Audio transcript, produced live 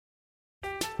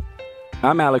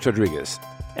I'm Alex Rodriguez.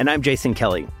 And I'm Jason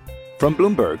Kelly. From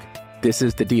Bloomberg, this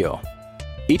is The Deal.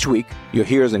 Each week, you'll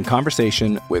hear us in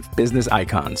conversation with business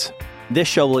icons. This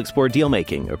show will explore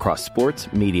deal-making across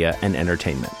sports, media, and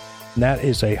entertainment. That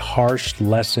is a harsh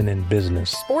lesson in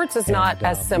business. Sports is not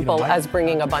as simple as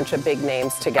bringing a bunch of big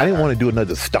names together. I didn't want to do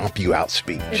another stomp you out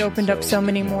speech. It opened up so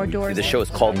many more doors. The show is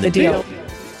called The Deal.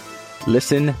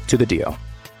 Listen to The Deal.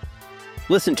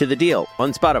 Listen to The Deal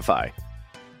on Spotify.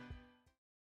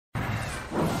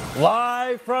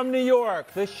 Live from New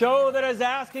York, the show that is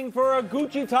asking for a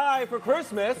Gucci tie for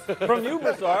Christmas from you,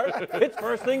 Broussard. It's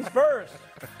First Things First.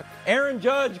 Aaron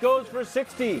Judge goes for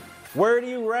 60. Where do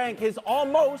you rank his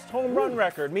almost home run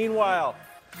record? Meanwhile,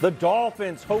 the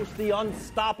Dolphins host the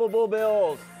unstoppable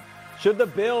Bills. Should the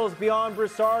Bills be on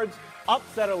Broussard's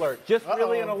upset alert? Just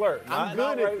really an alert. I'm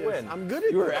good at this. Win. I'm good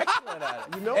at You were this. excellent at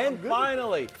it. And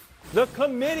finally, the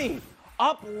committee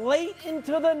up late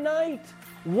into the night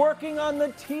working on the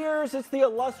tiers. It's the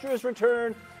illustrious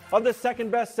return of the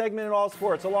second best segment in all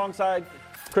sports. Alongside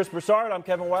Chris Broussard, I'm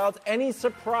Kevin Wildes. Any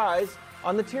surprise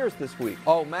on the tiers this week?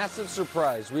 Oh, massive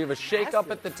surprise. We have a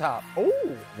shake-up at the top.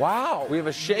 Oh, wow. We have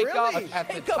a shake-up Really? at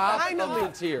the Shake-up, top finally.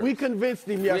 of the tiers. We convinced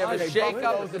him We have yesterday. a shake-up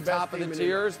Buffalo at is the best top of the team in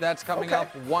tiers. That's coming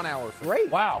up 1 hour from now.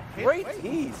 Great. Wow, great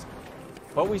tease.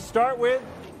 But we start with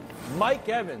Mike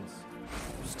Evans.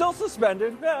 Still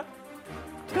suspended. Yeah.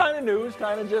 Kind of news,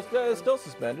 kind of just still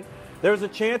suspended. There was a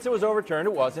chance it was overturned.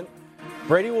 It wasn't.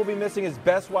 Brady will be missing his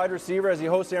best wide receiver as he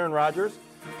hosts Aaron Rodgers,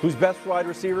 whose best wide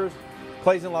receiver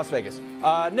plays in Las Vegas.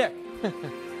 Nick,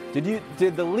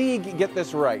 did the league get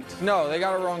this right? No, they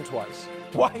got it wrong twice.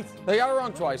 Twice? They got it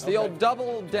wrong twice. They'll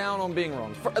double down on being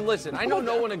wrong. Listen, I know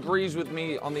no one agrees with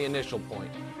me on the initial point,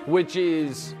 which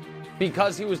is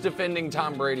because he was defending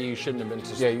Tom Brady, you shouldn't have been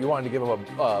suspended. Yeah, you wanted to give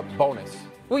him a bonus.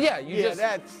 Well, yeah, you just.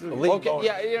 That's Okay, bonus.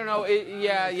 yeah, you know,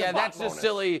 that's just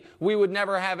silly. We would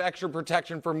never have extra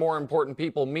protection for more important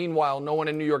people. Meanwhile, no one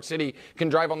in New York City can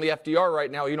drive on the FDR right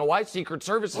now. You know why? Secret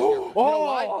Service is here. You know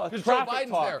why? Because Joe traffic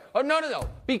Biden's talk. there. Oh, no.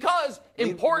 Because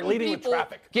important leading with people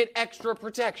traffic. get extra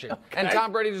protection. And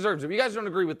Tom Brady deserves it. You guys don't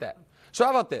agree with that. So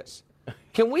how about this?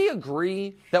 Can we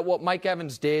agree that what Mike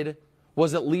Evans did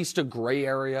was at least a gray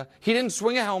area? He didn't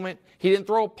swing a helmet. He didn't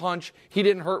throw a punch. He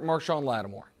didn't hurt Marshawn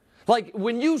Lattimore. Like,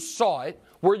 when you saw it,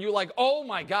 were you like, oh,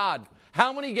 my God,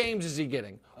 how many games is he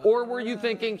getting? Or were you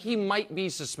thinking he might be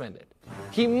suspended?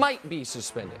 He might be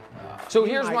suspended. So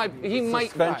here's he might.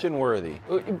 Suspension worthy.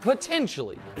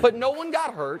 Potentially. But no one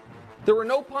got hurt. There were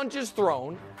no punches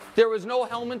thrown. There was no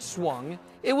helmet swung.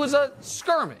 It was a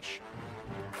skirmish.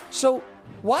 So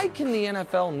why can the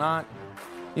NFL not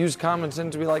use common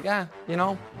sense to be like,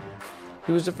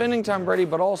 he was defending Tom Brady,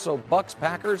 but also Bucks,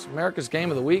 Packers, America's game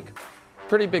of the week.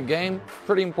 Pretty big game,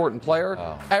 pretty important player.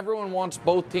 Everyone wants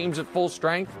both teams at full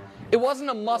strength. It wasn't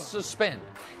a must suspend.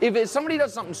 If somebody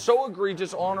does something so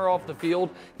egregious on or off the field,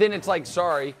 then it's like,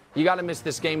 sorry, you got to miss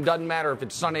this game. Doesn't matter if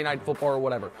it's Sunday Night Football or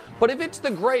whatever. But if it's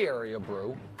the gray area,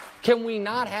 Brew, can we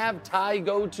not have Ty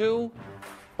go to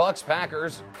Bucks,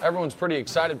 Packers? Everyone's pretty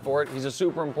excited for it. He's a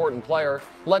super important player.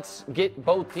 Let's get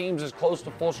both teams as close to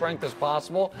full strength as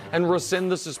possible and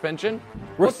rescind the suspension.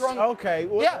 What's wrong? Okay.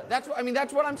 Well, Yeah, that's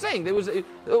what I'm saying. There was. I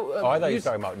thought you were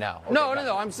talking about now. Okay,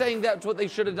 No. I'm saying that's what they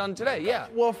should have done today. Yeah.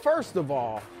 Well, first of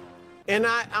all, and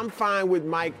I'm fine with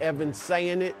Mike Evans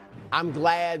saying it. I'm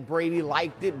glad Brady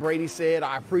liked it. Brady said,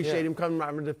 I appreciate him coming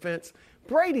out of defense.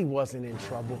 Brady wasn't in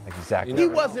trouble. Exactly. He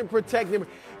wasn't protecting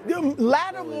him.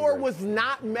 Lattimore was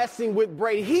not messing with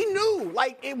Brady. He knew,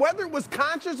 whether it was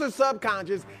conscious or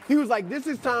subconscious, he was like, this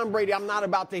is Tom Brady. I'm not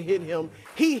about to hit him.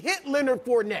 He hit Leonard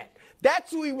Fournette.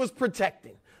 That's who he was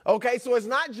protecting. Okay, so it's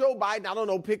not Joe Biden. I don't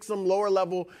know, pick some lower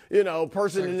level,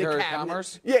 person in the Secretary cabinet. of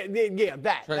Commerce? Yeah,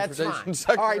 that's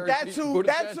fine. All right, that's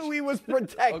who he was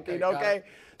protecting. Okay.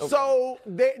 So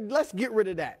let's get rid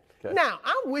of that. Okay. Now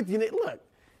I'm with you. Look,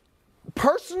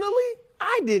 personally,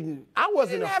 I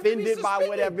wasn't offended by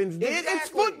what Evans did. Exactly. It's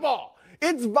football.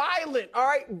 It's violent, all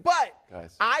right? But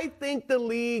I think the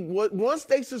league, once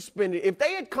they suspended, if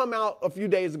they had come out a few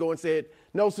days ago and said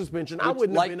no suspension, I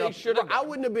wouldn't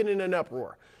have been in an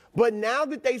uproar. But now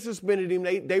that they suspended him,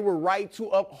 they were right to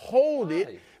uphold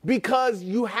it because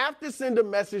you have to send a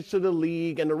message to the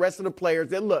league and the rest of the players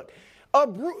that, look, a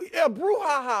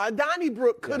brouhaha,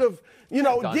 Donnybrook could have,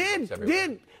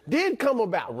 did come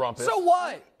about. So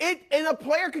what? And a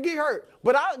player could get hurt.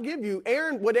 But I'll give you,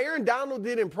 what Aaron Donald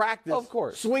did in practice, of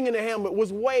course, swinging the helmet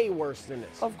was way worse than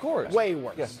this. Of course. Way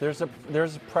worse. Yes, there's a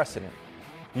precedent.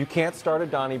 You can't start a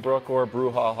Donnybrook or a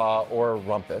brouhaha or a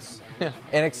rumpus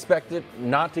and expect it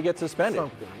not to get suspended.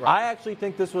 Right. I actually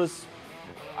think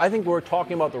I think we're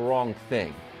talking about the wrong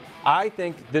thing. I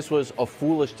think this was a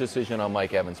foolish decision on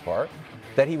Mike Evans' part.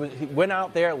 That he went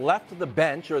out there, left the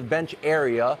bench or the bench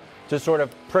area to sort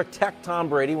of protect Tom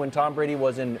Brady when Tom Brady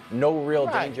was in no real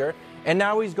danger, and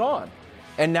now he's gone.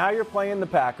 And now you're playing the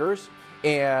Packers,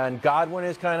 and Godwin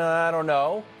is kind of, I don't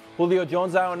know. Julio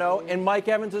Jones, I don't know. And Mike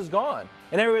Evans is gone.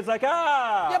 And everybody's like,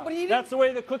 but that's the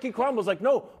way the cookie crumbles. Like,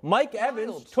 no, Mike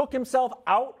Evans took himself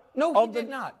out. No, he did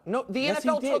not. No, the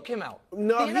NFL took him out.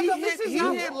 No, he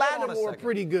hit Lattimore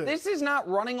pretty good. This is not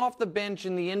running off the bench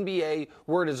in the NBA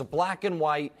where it is black and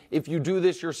white. If you do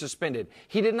this, you're suspended.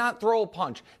 He did not throw a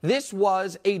punch. This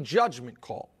was a judgment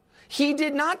call. He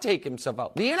did not take himself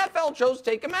out. The NFL chose to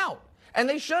take him out. And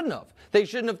they shouldn't have. They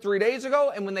shouldn't have 3 days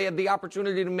ago, and when they had the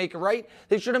opportunity to make it right,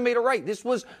 they should have made it right. This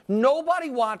was, nobody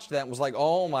watched that and was like,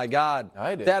 oh my God,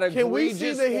 that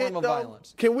egregious form of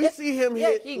violence. Can we see him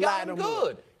hit he got him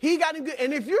good. He got him good.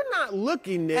 And if you're not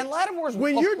looking, Nick, and Lattimore's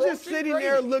when you're just sitting Brady.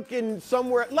 there looking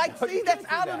somewhere, like, see, that's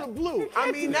out of the blue.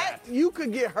 I mean, that you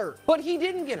could get hurt. But he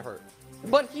didn't get hurt.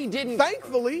 But he didn't.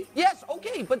 Thankfully. Yes,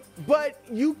 okay, but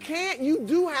you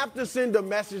do have to send a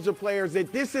message to players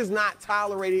that this is not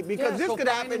tolerated because this could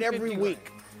happen every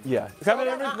week. Yeah, it's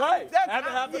happening every play.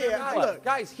 Look,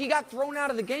 guys, he got thrown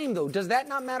out of the game, though. Does that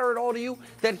not matter at all to you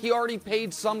that he already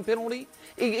paid some penalty?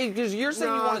 Because you're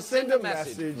saying you want to send a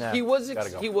message. Nah, he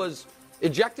was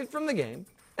ejected from the game,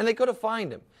 and they could have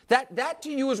fined him. That to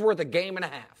you is worth a game and a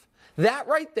half. That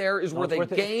right there is worth a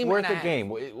game and a half. Game.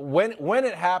 When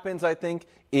it happens, I think,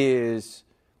 is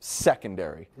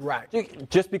secondary. Right.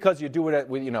 Just because you do it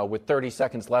with 30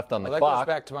 seconds left on the clock.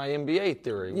 That goes back to my NBA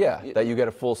theory. Yeah, that you get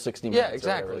a full 60 minutes. Yeah,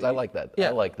 exactly. I like that. Yeah.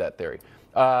 I like that theory.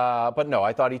 But no,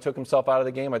 I thought he took himself out of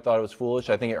the game. I thought it was foolish.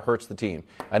 I think it hurts the team.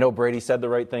 I know Brady said the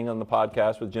right thing on the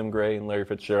podcast with Jim Gray and Larry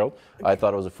Fitzgerald. I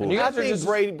thought it was a foolish. I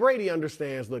think Brady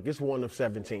understands, look, it's 1 of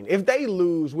 17. If they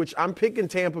lose, which I'm picking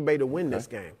Tampa Bay to win this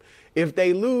game. If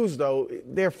they lose, though,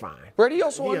 they're fine. Brady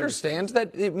also understands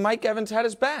that Mike Evans had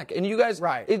his back. And you guys,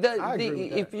 right. I agree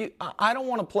with that. I don't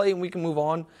want to play, and we can move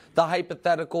on, the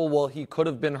hypothetical, well, he could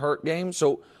have been hurt game.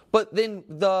 So, but then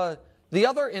the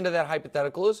other end of that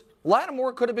hypothetical is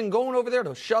Lattimore could have been going over there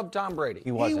to shove Tom Brady.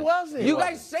 He wasn't. You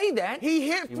guys say that. He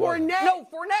hit Fournette. No,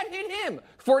 Fournette hit him.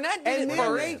 Fournette did it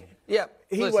first. Yeah,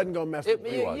 he wasn't going to mess with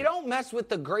him. You don't mess with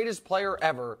the greatest player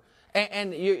ever.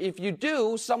 And if you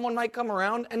do, someone might come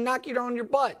around and knock you down on your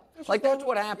butt. That's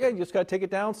what happened. Yeah, you just got to take it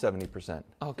down 70%.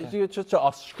 Okay. It's just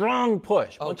a strong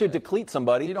push. Okay. Once you deplete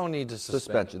somebody, you don't need to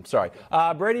suspension. Sorry.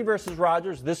 Brady versus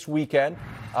Rodgers this weekend.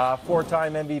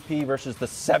 4-time MVP versus the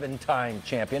 7-time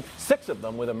champion. 6 of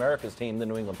them with America's team, the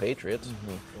New England Patriots.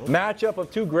 Mm-hmm. Matchup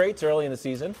of 2 greats early in the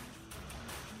season.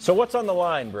 So what's on the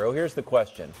line, bro? Here's the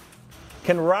question.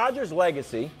 Can Rodgers'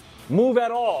 legacy move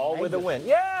at all with a win?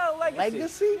 Yeah,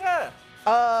 legacy.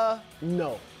 Yeah.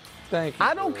 No. Thank you.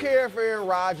 I don't care if Aaron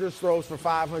Rodgers throws for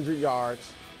 500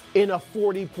 yards in a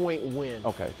 40-point win.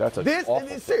 Okay, that's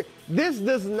this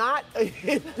does not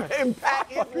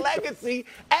impact his legacy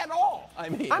at all. I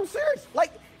mean, I'm serious.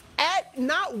 At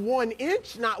not 1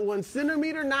 inch, not 1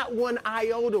 centimeter, not 1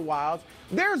 iota, Wilds,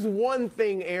 there's one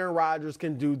thing Aaron Rodgers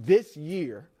can do this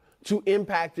year to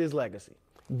impact his legacy.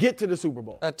 Get to the Super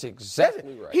Bowl. That's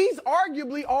exactly right. He's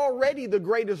arguably already the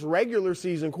greatest regular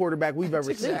season quarterback we've ever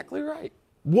seen. That's exactly right.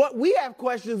 What we have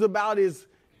questions about is,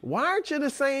 why aren't you the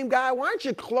same guy? Why aren't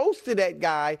you close to that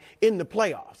guy in the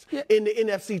playoffs, in the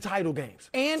NFC title games?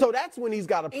 And so that's when he's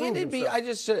got to prove himself. I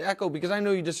just should echo, because I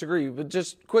know you disagree, but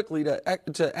just quickly to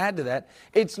add to that,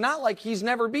 it's not like he's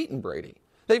never beaten Brady.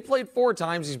 They played 4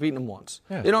 times, he's beaten him once.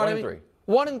 Yeah, you know what I mean? 1 and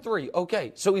 3. 1 and 3.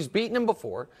 Okay, so he's beaten him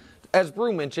before. As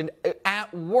Brew mentioned,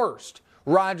 at worst,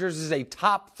 Rodgers is a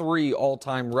top 3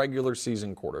 all-time regular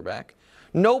season quarterback.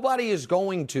 Nobody is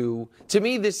going to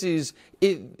me,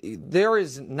 there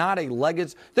is not a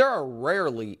legacy. There are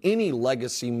rarely any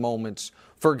legacy moments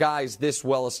for guys this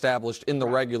well established in the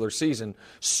regular season.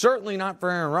 Certainly not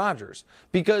for Aaron Rodgers.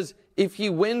 Because if he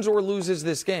wins or loses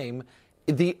this game,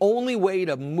 the only way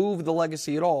to move the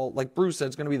legacy at all, like Bruce said,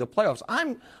 is going to be the playoffs.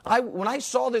 When I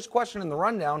saw this question in the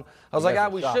rundown, I was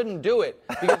like, we shouldn't do it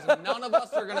because none of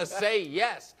us are going to say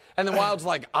yes. And then Wild's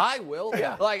like, I will.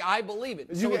 Yeah. I believe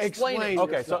it. So explain it.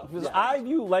 Okay, so I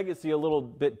view legacy a little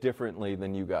bit differently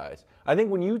than you guys. I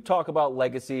think when you talk about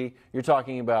legacy, you're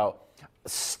talking about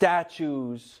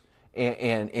statues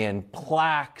and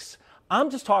plaques. I'm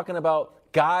just talking about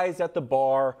guys at the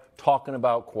bar talking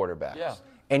about quarterbacks. Yeah.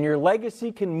 And your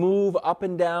legacy can move up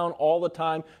and down all the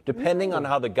time depending on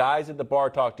how the guys at the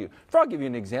bar talk to you. I'll give you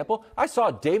an example. I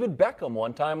saw David Beckham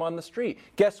one time on the street.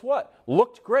 Guess what?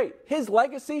 Looked great. His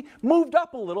legacy moved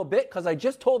up a little bit because I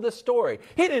just told this story.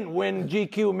 He didn't win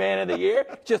GQ Man of the Year,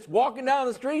 just walking down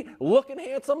the street, looking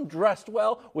handsome, dressed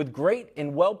well, with great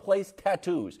and well-placed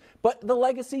tattoos. But the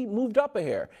legacy moved up a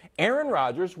hair. Aaron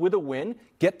Rodgers, with a win,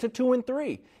 get to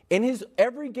 2-3. In his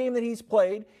every game that he's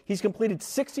played, he's completed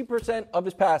 60% of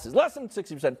his passes. Less than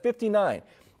 60%, 59.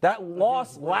 That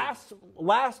loss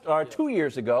last 2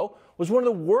 years ago was one of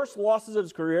the worst losses of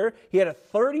his career. He had a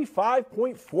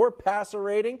 35.4 passer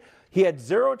rating. He had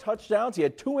 0 touchdowns. He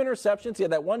had 2 interceptions. He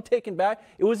had that one taken back.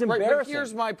 It was embarrassing. But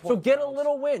here's my point. So get a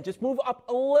little win. Just move up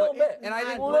a little bit. And I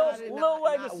think little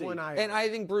legacy. And I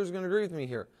think Bruce is going to agree with me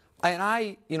here. And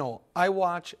I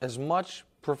watch as much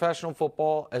professional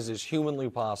football as is humanly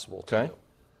possible. Okay.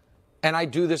 And I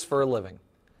do this for a living.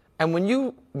 And when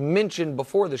you mentioned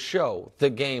before the show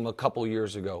the game a couple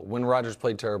years ago when Rodgers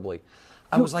played terribly,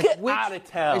 I was like, get out of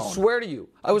town. I swear to you.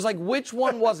 I was like, which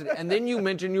one was it? And then you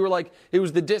mentioned, you were like, it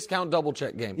was the discount double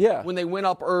check game. Yeah. When they went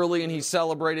up early and he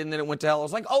celebrated and then it went to hell. I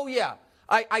was like, oh, yeah,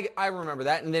 I remember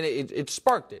that. And then it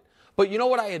sparked it. But you know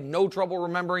what I had no trouble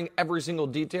remembering every single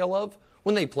detail of?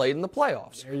 When they played in the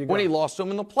playoffs. When he lost to them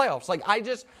in the playoffs. Like,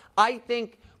 I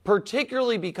think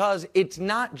particularly because it's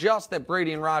not just that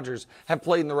Brady and Rodgers have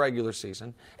played in the regular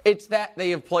season. It's that they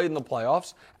have played in the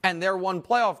playoffs, and their one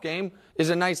playoff game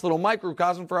is a nice little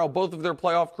microcosm for how both of their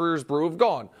playoff careers have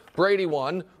gone. Brady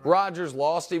won, Rodgers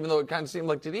lost, even though it kind of seemed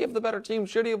like, did he have the better team?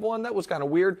 Should he have won? That was kind of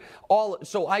weird.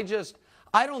 So I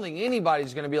don't think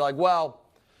anybody's going to be like, well,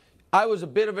 I was a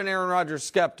bit of an Aaron Rodgers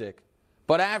skeptic,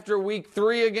 but after week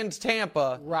 3 against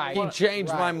Tampa, he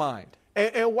changed my mind.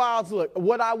 And Wilds, look,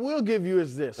 what I will give you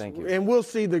is this. Thank you. And we'll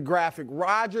see the graphic.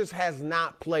 Rodgers has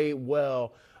not played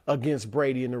well against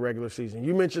Brady in the regular season.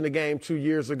 You mentioned the game 2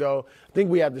 years ago. I think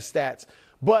we have the stats.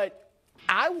 But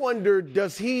I wonder,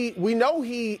 we know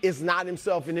he is not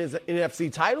himself in his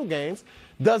NFC title games.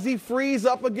 Does he freeze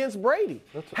up against Brady?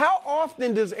 How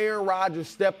often does Aaron Rodgers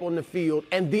step on the field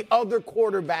and the other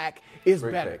quarterback is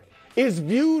better? Is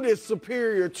viewed as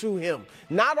superior to him?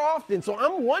 Not often. So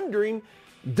I'm wondering,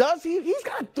 he's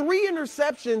got 3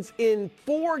 interceptions in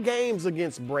 4 games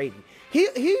against Brady.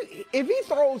 If he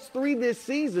throws 3 this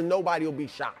season, nobody will be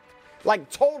shocked. Like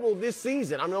total this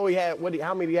season. I know he had,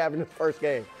 how many did he have in the first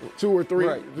game? 2 or 3?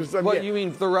 Right. What you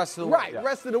mean the rest of the way? Right,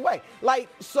 rest of the way. Like,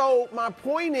 so my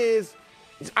point is,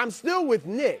 I'm still with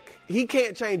Nick. He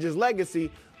can't change his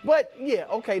legacy. But, yeah,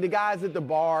 okay, the guys at the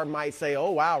bar might say,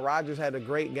 oh, wow, Rodgers had a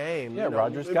great game. Yeah,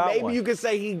 Rodgers got one. Maybe you could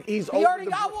say he's over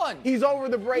already got one. He's over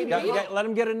the Brady hump. Let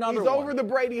him get another one. He's over the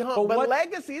Brady hump. But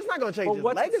legacy, it's not going to change his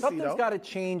legacy, Something's got to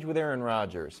change with Aaron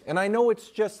Rodgers. And I know it's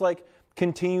just like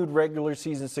continued regular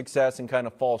season success and kind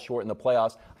of fall short in the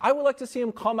playoffs. I would like to see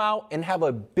him come out and have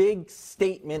a big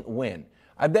statement win.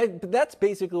 That's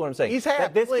basically what I'm saying. He's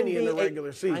had plenty in the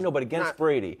regular season. I know, but against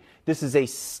Brady, this is a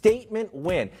statement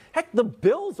win. Heck, the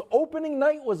Bills' opening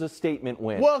night was a statement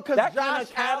win. Well, because Josh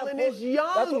Allen is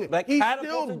young. He's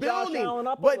still building.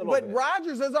 But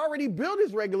Rodgers has already built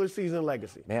his regular season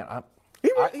legacy. Man,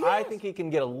 I think he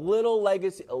can get a little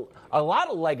legacy, a lot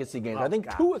of legacy games. I think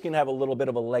Tua can have a little bit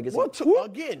of a legacy. Well,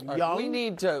 again, young. We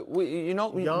need to,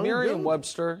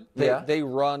 Merriam-Webster, they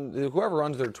run, whoever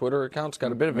runs their Twitter account's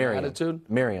got a bit of an attitude.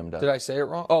 Miriam does. Did I say it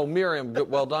wrong? Oh, Miriam,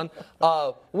 well done.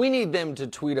 We need them to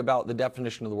tweet about the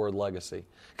definition of the word legacy.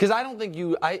 Because I don't think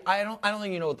you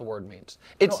know what the word means.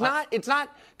 It's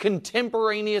not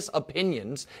contemporaneous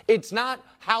opinions. It's not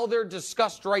how they're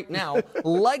discussed right now.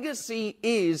 Legacy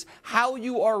is how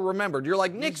you are remembered. You're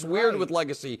like, Nick's weird with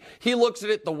legacy. He looks at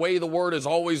it the way the word has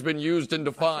always been used and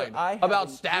defined,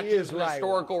 about statues and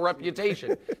historical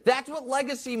reputation. That's what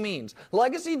legacy means.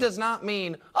 Legacy does not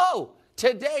mean,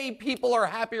 today people are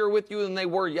happier with you than they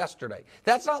were yesterday.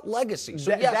 That's not legacy.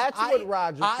 So that's what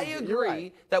Rodgers. I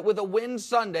agree that with a win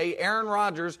Sunday, Aaron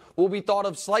Rodgers will be thought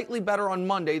of slightly better on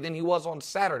Monday than he was on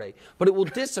Saturday. But it will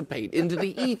dissipate into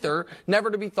the ether, never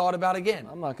to be thought about again.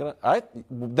 I'm not gonna.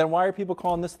 Then why are people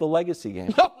calling this the legacy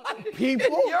game?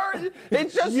 People,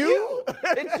 it's just you.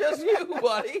 It's just you,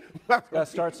 buddy. Gotta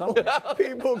start somewhere.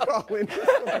 People calling this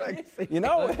the legacy. You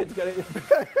know, it's gonna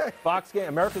Fox game,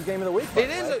 America's Game of the Week. It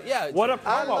is. What a promo.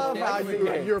 I love how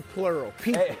you're plural.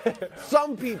 People.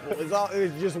 Some people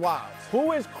is just wild.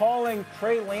 Who is calling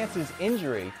Trey Lance's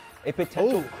injury a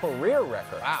potential career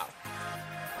record? Wow.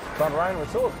 It's on Ryan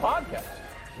Russillo's podcast.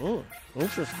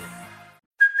 Interesting.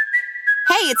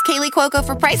 Hey, it's Kaylee Cuoco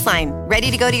for Priceline. Ready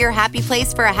to go to your happy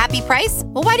place for a happy price?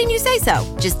 Well, why didn't you say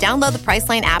so? Just download the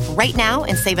Priceline app right now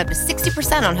and save up to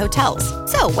 60% on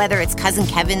hotels. So whether it's Cousin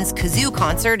Kevin's Kazoo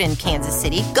Concert in Kansas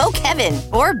City, go Kevin,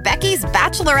 or Becky's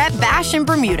Bachelorette Bash in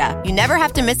Bermuda, you never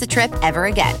have to miss a trip ever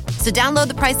again. So download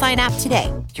the Priceline app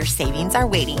today. Your savings are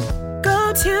waiting.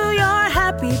 Go to your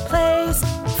happy place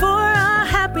for a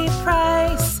happy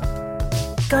price.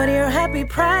 Go to your happy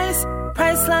price,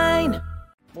 Priceline.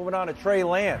 Moving on to Trey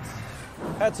Lance.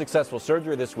 Had successful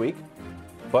surgery this week,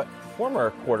 but former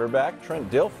quarterback Trent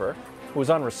Dilfer, who was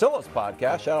on Russillo's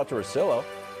podcast, shout out to Russillo,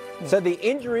 said the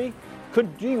injury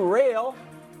could derail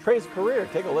Trey's career.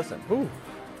 Take a listen. Ooh.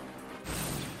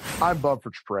 I'm bummed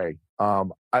for Trey.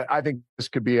 I think this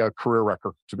could be a career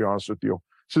record, to be honest with you.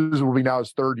 So this will be now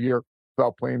his third year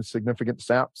without playing significant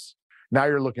snaps. Now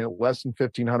you're looking at less than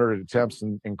 1,500 attempts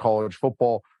in college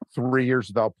football, 3 years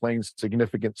without playing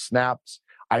significant snaps.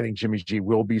 I think Jimmy G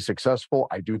will be successful.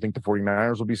 I do think the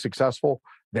 49ers will be successful.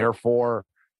 Therefore,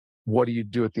 what do you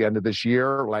do at the end of this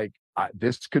year?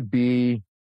 This could be,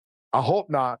 I hope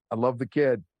not. I love the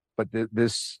kid, but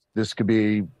this could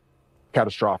be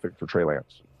catastrophic for Trey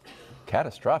Lance.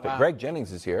 Catastrophic. Wow. Greg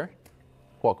Jennings is here.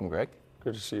 Welcome, Greg.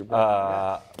 Good to see you,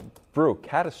 bro. Brew,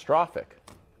 catastrophic.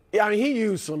 Yeah, I mean, he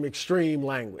used some extreme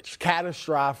language.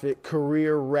 Catastrophic,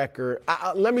 career record.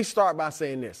 Let me start by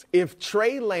saying this. If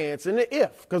Trey Lance,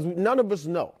 because none of us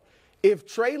know, if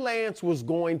Trey Lance was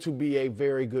going to be a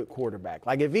very good quarterback,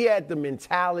 like if he had the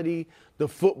mentality, the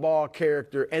football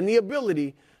character, and the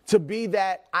ability to be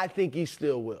that, I think he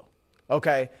still will.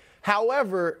 Okay?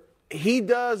 However, he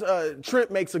does, Trent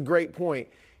makes a great point.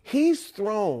 He's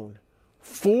thrown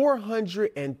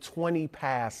 420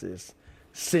 passes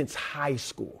since high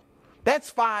school. That's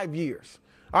 5 years.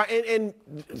 And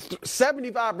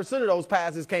 75% of those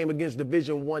passes came against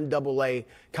Division I AA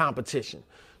competition.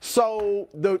 So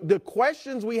the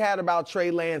questions we had about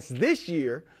Trey Lance this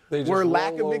year were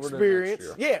lack of experience.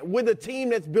 Yeah, with a team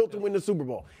that's built to win the Super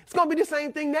Bowl. It's going to be the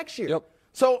same thing next year. Yep.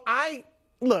 So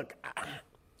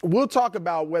we'll talk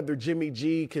about whether Jimmy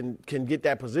G can get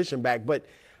that position back, but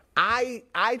I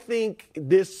think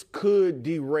this could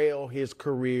derail his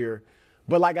career.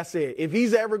 But like I said, if he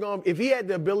had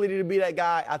the ability to be that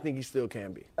guy, I think he still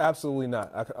can be. Absolutely not.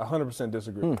 I 100%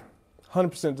 disagree.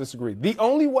 100% disagree. The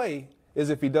only way is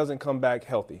if he doesn't come back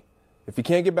healthy. If he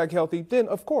can't get back healthy, then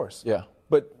of course. Yeah.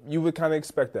 But you would kind of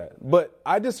expect that. But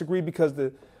I disagree because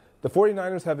the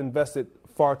 49ers have invested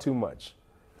far too much.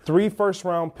 3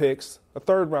 first-round picks, a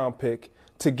third-round pick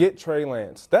to get Trey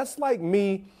Lance. That's like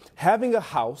me having a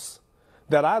house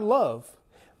that I love,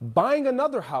 buying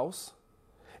another house,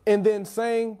 and then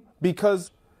saying because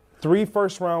 3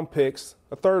 first-round picks,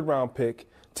 a third-round pick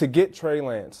to get Trey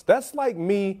Lance. That's like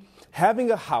me having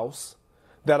a house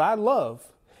that I love,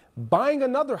 buying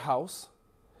another house,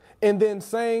 and then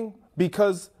saying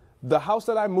because the house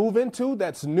that I move into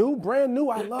that's new, brand new,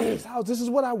 I love this house. This is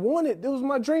what I wanted. This was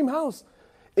my dream house.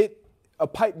 A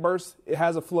pipe burst, it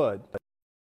has a flood. I'm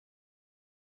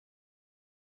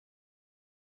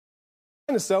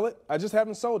trying to sell it. I just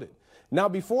haven't sold it. Now,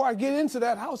 before I get into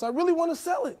that house, I really want to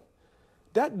sell it.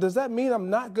 Does that mean I'm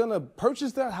not going to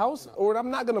purchase that house or I'm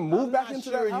not going to move back into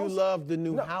that house? I'm not sure you love the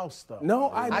new house, though.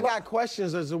 No, I got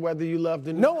questions as to whether you love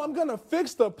the new house. No, I'm going to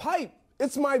fix the pipe.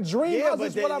 It's my dream house.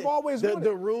 It's what I've always wanted.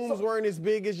 The rooms weren't as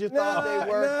big as you thought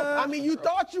they were. I mean, you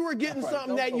thought you were getting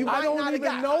something that you might not have got. I don't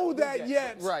even know that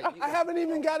yet. Right. I haven't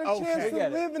even got a chance to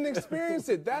live and experience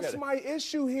it. That's my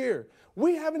issue here.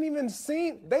 We haven't even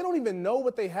seen. They don't even know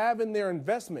what they have in their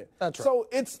investment. That's right. So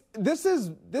this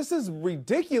is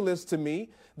ridiculous to me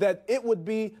that it would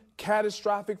be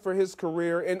catastrophic for his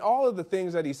career and all of the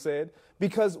things that he said.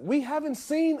 Because we haven't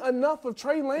seen enough of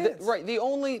Trey Lance. Right. The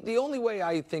only way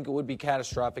I think it would be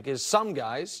catastrophic is some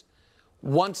guys,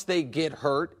 once they get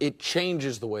hurt, it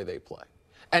changes the way they play.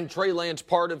 And Trey Lance,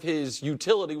 part of his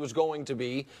utility was going to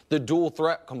be the dual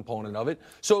threat component of it.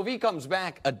 So if he comes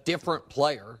back a different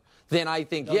player, then I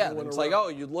think, then it's like,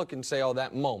 you'd look and say,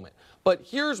 that moment. But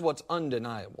here's what's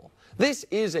undeniable. This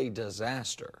is a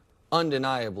disaster,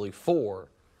 undeniably, for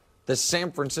the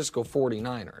San Francisco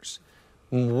 49ers.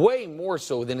 Way more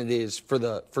so than it is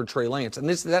for Trey Lance. And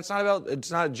it's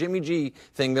not a Jimmy G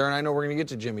thing there, and I know we're going to get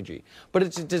to Jimmy G. But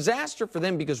it's a disaster for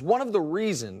them because one of the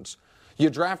reasons you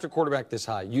draft a quarterback this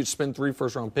high, you spend 3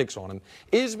 first-round picks on him,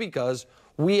 is because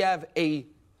we have a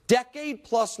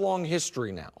decade-plus long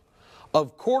history now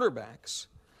of quarterbacks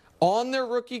on their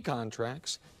rookie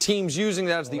contracts, teams using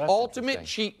that as the ultimate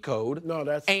cheat code. No,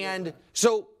 that's and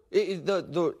so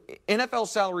The NFL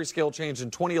salary scale changed in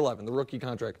 2011, the rookie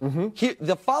contract.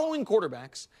 The following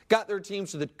quarterbacks got their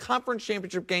teams to the conference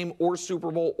championship game or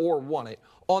Super Bowl or won it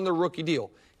on their rookie deal.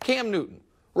 Cam Newton,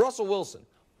 Russell Wilson,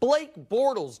 Blake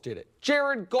Bortles did it.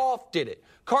 Jared Goff did it.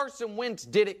 Carson Wentz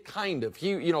did it, kind of.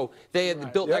 They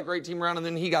had built that great team around, and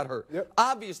then he got hurt.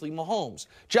 Obviously, Mahomes.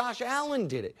 Josh Allen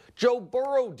did it. Joe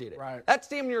Burrow did it. That's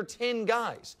damn near 10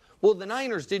 guys. Well, the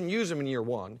Niners didn't use him in year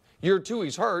 1. Year 2,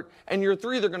 he's hurt. And year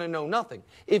 3, they're going to know nothing.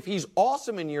 If he's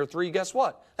awesome in year 3, guess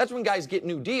what? That's when guys get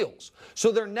new deals.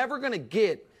 So they're never going to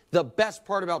get the best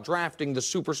part about drafting the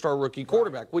superstar rookie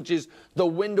quarterback, which is the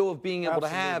window of being able to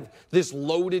have this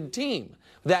loaded team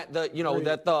that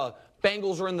the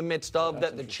Bengals are in the midst of,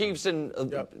 that the Chiefs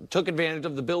took advantage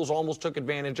of, the Bills almost took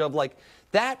advantage of. Like,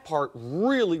 that part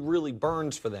really, really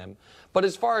burns for them. But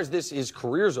as far as his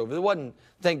career's over, it wasn't,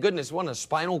 thank goodness, it wasn't a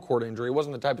spinal cord injury. It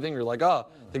wasn't the type of thing you're like,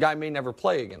 the guy may never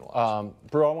play again.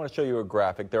 Bro, I want to show you a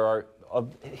graphic. There are a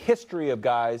history of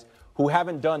guys who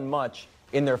haven't done much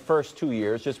in their first 2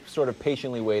 years, just sort of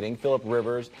patiently waiting. Phillip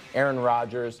Rivers, Aaron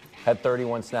Rodgers had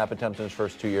 31 snap attempts in his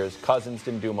first 2 years. Cousins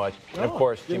didn't do much. And, of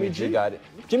course, Jimmy G got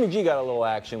a little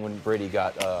action when Brady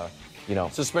got,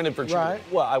 suspended for cheating. Right.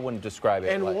 Well, I wouldn't describe it.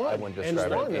 And won. I wouldn't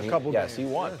describe and it. A couple yes, games.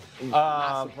 He won.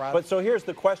 Yeah. But so here's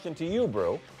the question to you,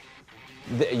 Brew.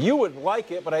 You would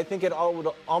like it, but I think it would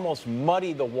almost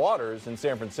muddy the waters in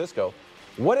San Francisco.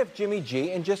 What if Jimmy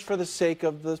G, and just for the sake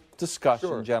of the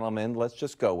discussion, gentlemen, let's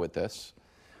just go with this.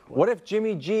 What if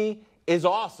Jimmy G is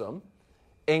awesome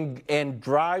and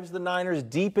drives the Niners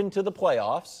deep into the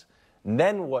playoffs? And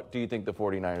then what do you think the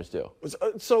 49ers do?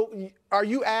 So are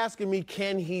you asking me,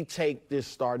 can he take this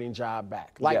starting job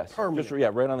back? Yes. Permanently?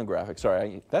 Right on the graphic.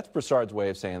 Sorry. That's Broussard's way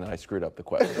of saying that I screwed up the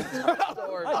question.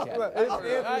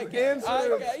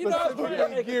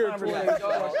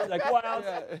 Like, wow.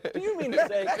 Do you mean to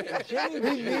say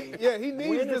Jimmy G? He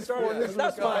needs this for his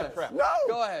That's my prep. No.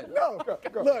 Go ahead. No.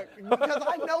 Look, because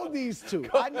I know these two.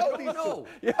 I know these two.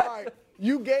 Yeah. All right.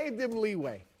 You gave them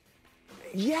leeway.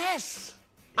 Yes.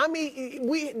 I mean,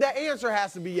 the answer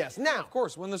has to be yes. Now, of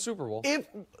course, win the Super Bowl.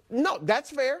 No, that's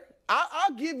fair.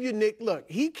 I'll give you, Nick. Look,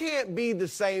 he can't be the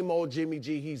same old Jimmy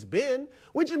G he's been,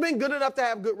 which has been good enough to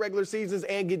have good regular seasons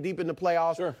and get deep in the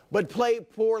playoffs, but play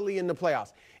poorly in the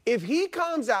playoffs. If he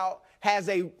comes out,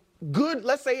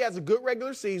 let's say he has a good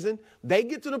regular season, they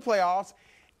get to the playoffs,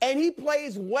 and he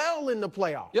plays well in the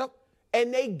playoffs. Yep.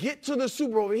 And they get to the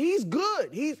Super Bowl. He's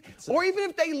good. Or even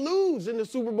if they lose in the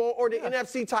Super Bowl or the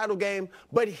NFC title game,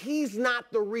 but he's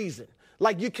not the reason.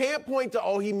 Like, you can't point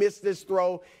to, he missed this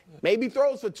throw. Maybe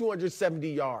throws for 270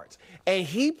 yards. And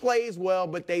he plays well,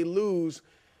 but they lose.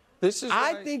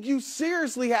 I think you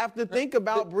seriously have to think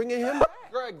about bringing him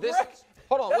back. Greg,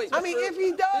 hold on, wait. I mean, if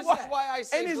he does This is why I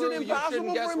say, and Drew, is it impossible you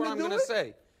shouldn't guess for him what to I'm do going to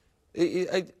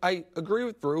say. I agree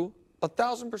with Drew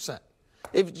 1,000%.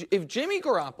 If Jimmy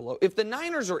Garoppolo, if the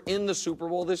Niners are in the Super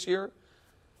Bowl this year,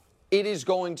 it is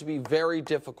going to be very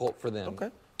difficult for them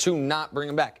to not bring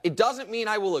him back. It doesn't mean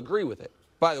I will agree with it.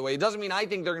 By the way, it doesn't mean I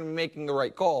think they're going to be making the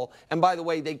right call. And by the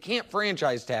way, they can't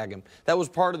franchise tag him. That was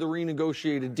part of the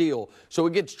renegotiated deal. So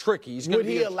it gets tricky. He's going to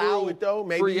be he allow it, though?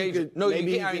 Maybe free agent. No,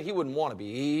 maybe you can't. I mean, he wouldn't want to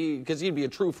be because he'd be a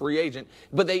true free agent.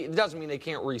 But it doesn't mean they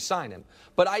can't re-sign him.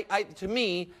 But to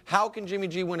me, how can Jimmy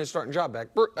G win his starting job back?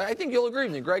 I think you'll agree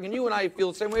with me, Greg, and you and I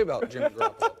feel the same way about Jimmy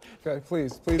Garoppolo. Okay,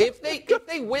 please. If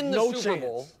they win the Super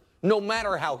Bowl, no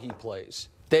matter how he plays,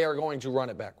 they are going to run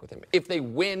it back with him. If they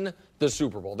win the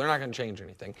Super Bowl, they're not going to change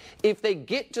anything. If they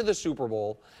get to the Super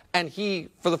Bowl and he,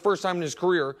 for the first time in his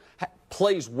career,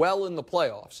 plays well in the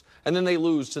playoffs, and then they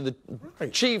lose to the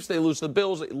Chiefs, they lose to the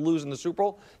Bills, they lose in the Super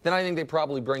Bowl, then I think they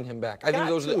probably bring him back. I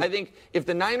think if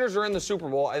the Niners are in the Super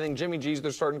Bowl, I think Jimmy G's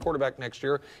their starting quarterback next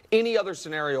year. Any other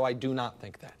scenario, I do not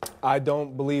think that. I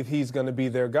don't believe he's going to be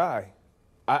their guy.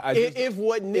 If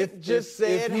what Nick just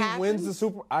said happens, wins the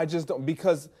Super Bowl, I just don't,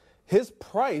 because his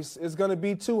price is going to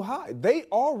be too high. They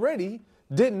already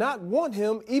did not want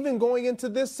him even going into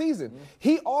this season.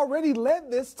 He already led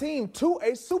this team to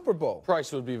a Super Bowl.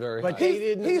 Price would be very high. But they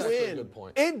didn't win. That's a good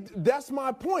point. That's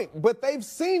my point. But they've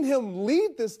seen him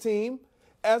lead this team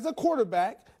as a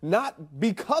quarterback, not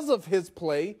because of his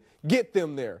play, get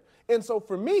them there. And so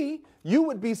for me, you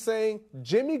would be saying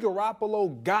Jimmy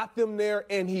Garoppolo got them there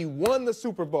and he won the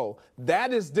Super Bowl.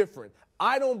 That is different.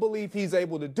 I don't believe he's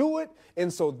able to do it,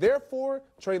 and so therefore,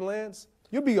 Trey Lance,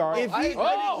 you'll be all right.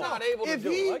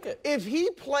 If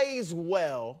he plays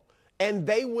well and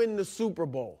they win the Super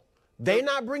Bowl, they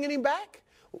not bringing him back?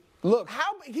 Look,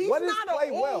 he's what not play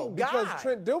an well old because guy.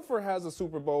 Trent Dilfer has a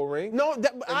Super Bowl ring. No,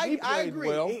 I agree.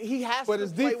 Well, he has but to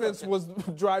his play defense well. was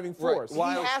driving force.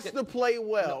 Right. He has to play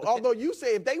well. Although you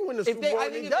say if they win the Super Bowl, I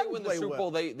think if they win the Super Bowl,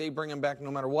 they bring him back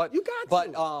no matter what. You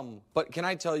got to. But can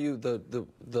I tell you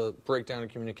the breakdown in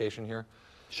communication here?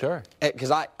 Sure.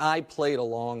 Because I played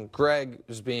along. Greg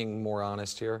is being more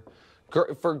honest here.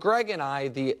 For Greg and I,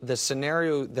 the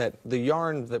scenario that the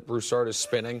yarn that Broussard is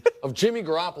spinning of Jimmy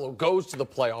Garoppolo goes to the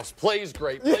playoffs, plays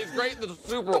great in the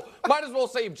Super Bowl. Might as well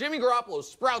say if Jimmy Garoppolo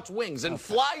sprouts wings and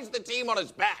flies the team on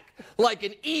his back like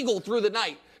an eagle through the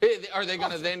night. Are they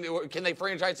going to then? Can they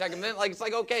franchise tag him then? Like it's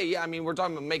like okay, yeah. I mean, we're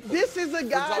talking about make. This is a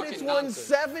guy that's won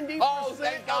 70% of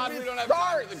his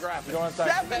starts.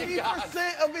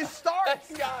 70% of his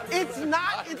starts. It's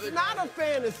not a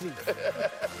fantasy.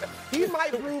 He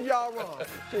might prove y'all wrong.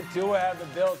 Should Tua have the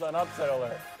Bills on upset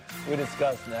alert? We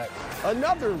discuss next.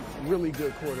 Another really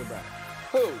good quarterback.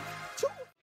 Who?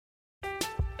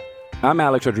 I'm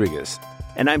Alex Rodriguez.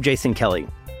 And I'm Jason Kelly.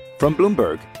 From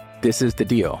Bloomberg, this is The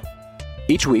Deal.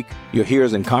 Each week, you'll hear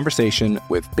us in conversation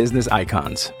with business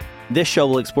icons. This show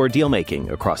will explore deal-making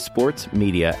across sports,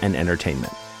 media, and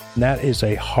entertainment. That is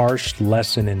a harsh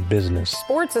lesson in business.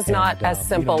 Sports is not as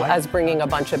simple as bringing a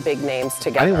bunch of big names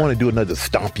together. I didn't want to do another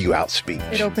stomp you out speech.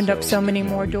 It opened up so many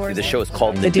more doors. The show is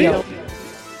called The Deal.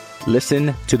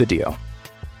 Listen to The Deal.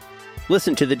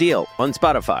 Listen to The Deal on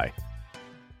Spotify.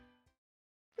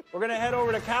 We're going to head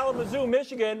over to Kalamazoo,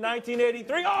 Michigan,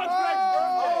 1983. Oh, it's Greg's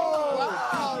birthday!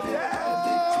 Wow, yeah.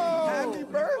 Happy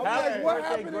birthday. Happy What birthday,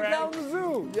 happened in Greg.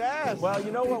 Kalamazoo? Yes. Well,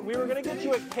 you know what? We were going to get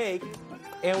you a cake,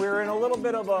 and we were in a little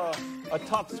bit of a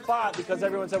tough spot because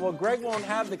everyone said, well, Greg won't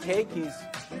have the cake. He's,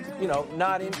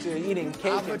 not into eating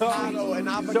cake. Avocado and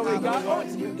avocado. So we got one.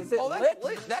 Is it that's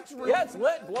lit? That's real. Yeah, it's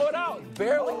lit. Blow it out.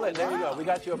 Barely lit. There you go. We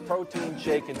got you a protein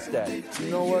shake instead.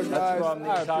 You know what, guys? That's from the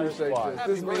I entire appreciate squad. this.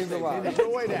 This means a lot.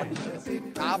 Enjoy that.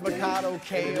 Avocado,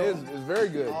 kale. It's very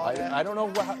good. I don't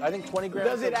know. I think 20 grams.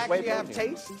 Does it of whey actually have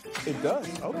protein. taste? It does.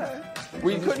 Okay.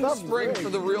 We couldn't spring for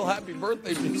the real happy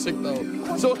birthday music,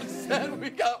 though. So instead, we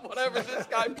got whatever this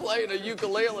guy playing, a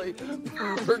ukulele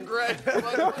for Greg. We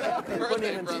couldn't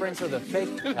even spring for the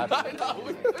fake happy I know,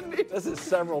 we couldn't even. This is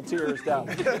several tiers down.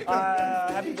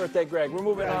 Happy birthday, Greg. We're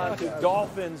moving on to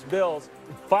Dolphins, Bills.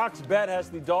 Fox Bet has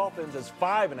the Dolphins as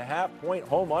 5.5-point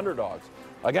home underdogs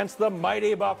against the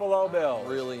mighty Buffalo Bills.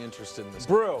 Really interested in this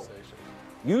Brew. conversation.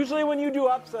 Usually when you do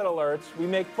upset alerts, we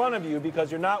make fun of you because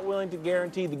you're not willing to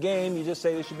guarantee the game. You just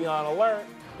say they should be on alert.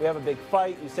 We have a big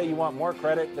fight. You say you want more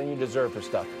credit than you deserve for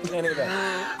stuff. Any of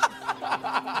that.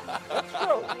 That's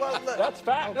true. Well, look, That's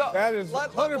fact. That is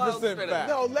Let Wilds 100% finish. fact.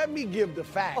 no, let me give the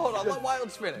facts. Hold on, let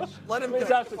Wilds finish. Let him Please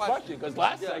finish ask the question because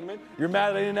last segment you're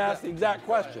mad I didn't ask the exact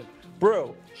question.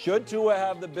 Brew, should Tua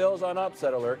have the Bills on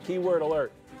upset alert? Keyword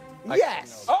alert.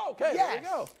 Yes. Oh, okay. Yes. There you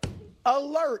go.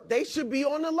 Alert. They should be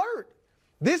on alert.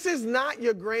 This is not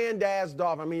your granddad's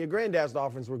Dolphins. I mean, your granddad's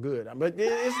Dolphins were good, but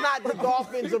it's not the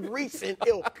Dolphins of recent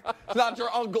ilk. It's not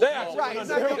your uncle. Right, it's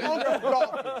not your uncle's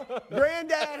Dolphins.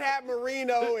 Granddad had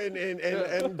Marino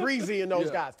and Breezy and those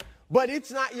guys. But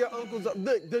it's not your uncle's.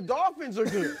 The Dolphins are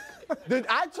good.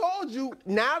 I told you,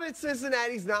 now that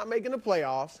Cincinnati's not making the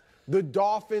playoffs, the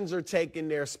Dolphins are taking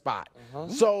their spot.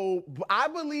 So I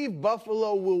believe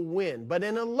Buffalo will win. But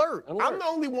an alert. I'm the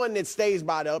only one that stays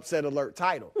by the upset alert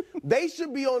title. They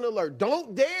should be on alert.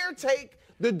 Don't dare take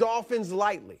the Dolphins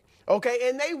lightly. Okay?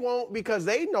 And they won't because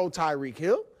they know Tyreek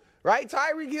Hill. Right?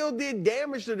 Tyreek Hill did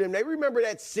damage to them. They remember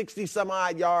that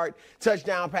 60-some-odd yard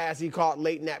touchdown pass he caught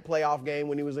late in that playoff game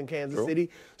when he was in Kansas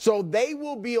City. So they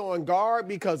will be on guard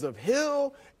because of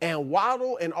Hill and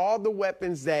Waddle and all the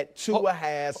weapons that Tua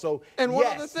has. So, and one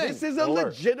other yes, thing. this is a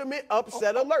legitimate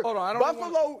upset alert. Hold on, I don't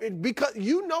Buffalo, because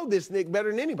you know this, Nick,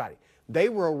 better than anybody. They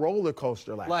were a roller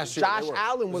coaster last year. Josh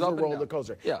Allen was a roller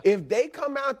coaster. Yeah. If they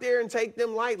come out there and take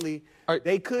them lightly,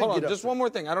 they could Hold on, get just one more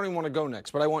thing. I don't even want to go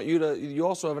next, but I want you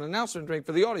also have an announcement to make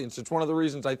for the audience. It's one of the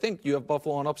reasons I think you have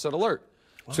Buffalo on upset alert.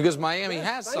 It's because Miami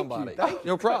has somebody.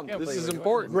 No problem. This is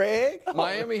important. Greg?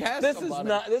 Miami has somebody.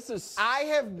 I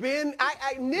have been,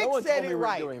 Nick said it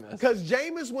right. Because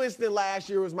Jameis Winston last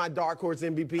year was my dark horse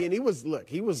MVP, and he was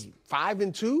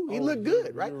 5-2. He looked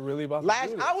good, right? You were really about to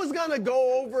do this. I was going to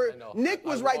go over, Nick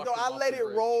was right, though. I let it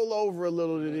roll over a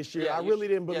little this year. Yeah, I really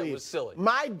didn't believe. Yeah, it was silly.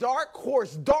 My dark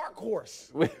horse, not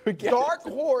my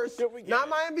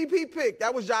MVP pick.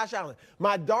 That was Josh Allen.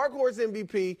 My dark horse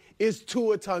MVP is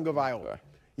Tua Tagovailoa.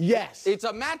 Yes. It's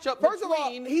a matchup First of all,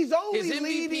 between he's only his MVP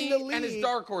leading the league and his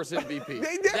dark horse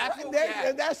MVP.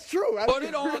 That's true. Put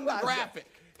it on the graphic.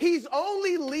 He's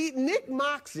only Nick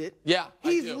mocks it. Yeah,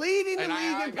 he's leading the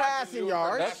league in passing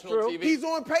yards. That's true. He's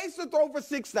on pace to throw for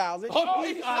 6,000.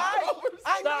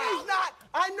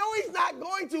 I know he's not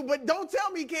going to, but don't tell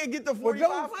me he can't get the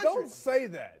 4,500. Don't say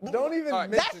that. Don't even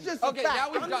mention That's just a fact.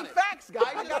 Now we've done it. Facts, guys.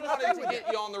 I just wanted to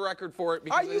get you on the record for it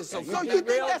because it's so you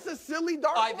think that's a silly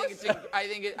dark horse? I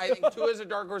think Tua as a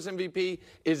dark horse MVP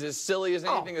is as silly as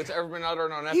anything that's ever been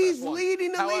uttered on FS1. He's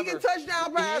leading the league in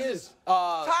touchdown passes. He is.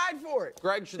 Tied for it.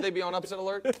 Greg, should they be on upset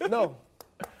alert? No.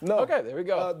 Okay, there we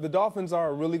go. The Dolphins are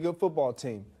a really good football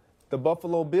team. The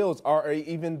Buffalo Bills are an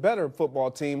even better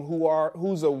football team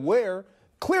who's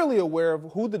clearly aware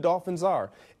of who the Dolphins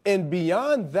are. And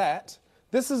beyond that,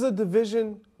 this is a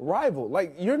division rival.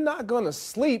 Like, you're not going to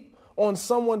sleep on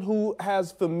someone who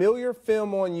has familiar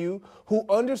film on you, who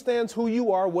understands who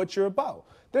you are, what you're about.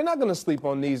 They're not going to sleep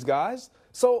on these guys.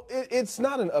 So it's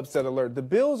not an upset alert. The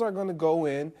Bills are going to go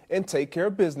in and take care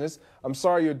of business. I'm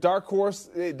sorry, your dark horse,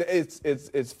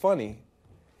 it's funny.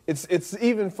 It's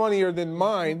even funnier than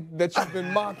mine that you've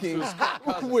been mocking.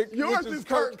 Yours is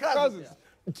Kirk Cousins.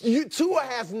 Tua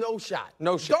has no shot.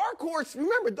 No shot. Dark horse,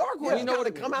 remember, dark horse we know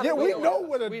what come out. Yeah, of we nowhere. know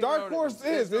what a dark horse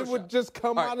is. It would just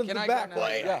come out of the back.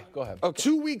 Yeah, go ahead. Okay.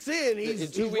 2 weeks in,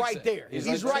 he's right there.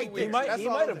 He's right there. He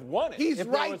might have won it. He's if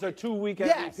right. There was a 2-week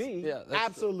yes. MVP. Yeah,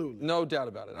 absolutely. True. No doubt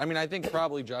about it. I mean, I think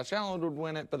probably Josh Allen would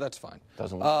win it, but that's fine.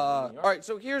 Doesn't all right,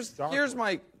 so here's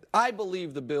my. I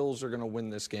believe the Bills are going to win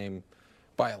this game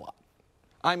by a lot.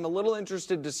 I'm a little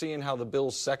interested to see in how the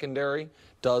Bills' secondary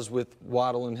does with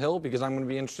Waddle and Hill because I'm going to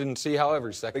be interested in see how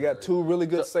every secondary. They got two really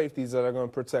good safeties that are going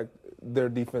to protect their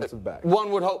defensive back.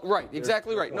 One would hope, right?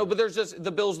 Exactly right. No, but there's just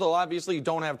the Bills though. Obviously,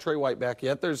 don't have Trey White back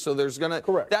yet. There's going to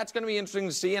correct. That's going to be interesting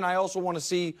to see, and I also want to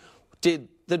see did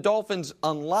the Dolphins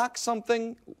unlock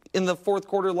something in the fourth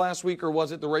quarter last week, or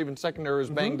was it the Ravens secondary was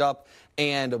banged up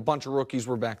and a bunch of rookies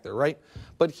were back there, right?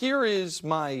 But here is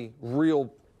my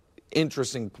real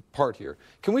interesting part here.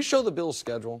 Can we show the Bills'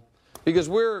 schedule? Because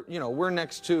we're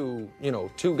next to,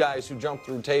 two guys who jump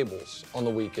through tables on the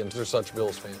weekends. They're such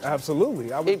Bills fans.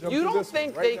 Absolutely. If you don't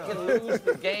think they can lose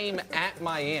the game at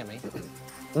Miami,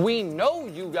 we know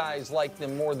you guys like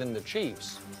them more than the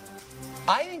Chiefs.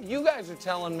 I think you guys are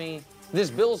telling me this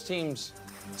Bills team's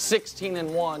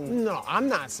 16-1. No, I'm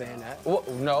not saying that. Well,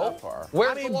 no.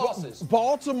 Where's the losses?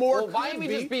 Baltimore. Well, Miami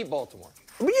just beat Baltimore.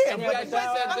 Yeah, but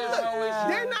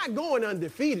they're not going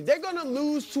undefeated. They're going to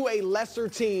lose to a lesser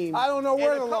team. I don't know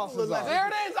where the losses are. There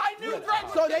it is. I knew Greg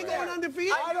was So they going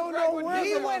undefeated? I don't know where the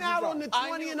losses are. He went out on the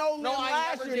 20-0 limb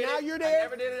last year. Now you're there. I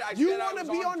never did it. You want to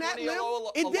be on that limb?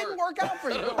 It didn't work out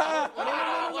for you.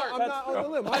 I'm not on the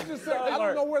limb. I'm just saying I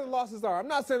don't know where the losses are. I'm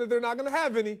not saying that they're not going to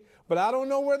have any, but I don't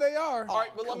know where they are. All right,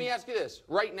 but let me ask you this.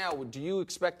 Right now, do you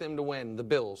expect them to win, the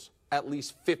Bills, at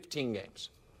least 15 games?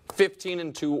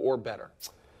 15-2 or better?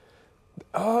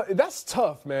 That's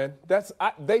tough, man.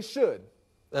 They should.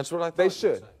 That's what I thought. They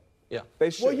should. Yeah. They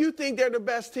should. Well, you think they're the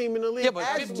best team in the league. Yeah, but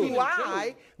as do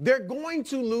I. They're going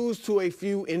to lose to a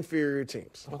few inferior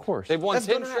teams. Of course. They've won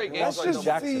 10 straight games.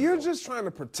 You're just trying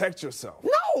to protect yourself.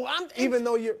 No,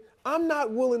 I'm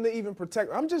not willing to even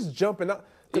protect. I'm just jumping out.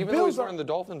 Even though he's wearing the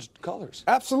Dolphins colors.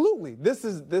 Absolutely. This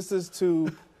is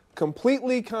to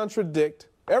completely contradict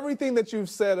everything that you've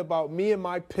said about me and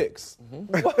my picks.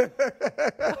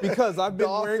 Because I've been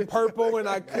wearing purple and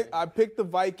I picked the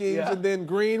Vikings and then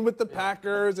green with the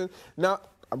Packers, and now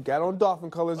I've got on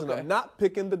Dolphin colors and I'm not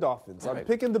picking the Dolphins. I'm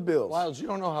picking the Bills. Lyles, you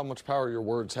don't know how much power your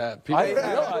words have.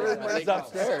 It's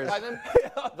upstairs.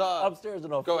 Upstairs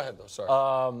and Go ahead, though.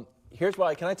 Sorry. Here's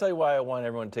why. Can I tell you why I want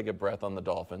everyone to take a breath on the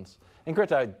Dolphins? And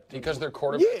Grit, because their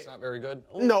quarterback's not very good?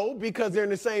 No, because they're in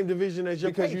the same division as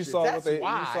your Patriots. You saw That's what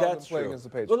why. That's true. Against the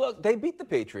Patriots. Well, look, they beat the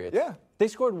Patriots. Yeah. They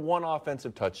scored one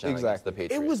offensive touchdown against the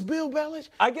Patriots. It was Bill Belichick.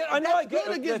 I get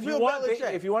against Bill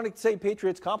Belichick. If you want to say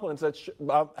Patriots compliments,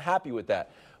 I'm happy with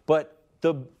that. But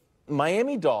the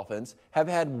Miami Dolphins have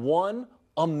had one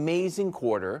amazing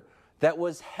quarter that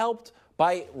was helped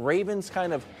by Ravens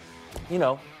kind of,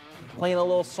 playing a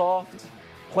little soft,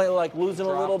 losing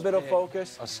a little bit of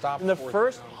focus. In the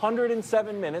first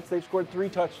 107 minutes, they've scored 3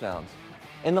 touchdowns.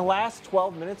 In the last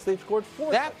 12 minutes, they've scored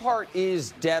 4. That part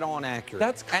is dead on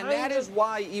accurate. And that is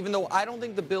why, even though I don't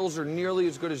think the Bills are nearly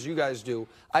as good as you guys do,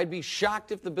 I'd be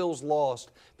shocked if the Bills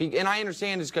lost. And I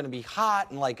understand it's going to be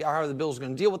hot and how are the Bills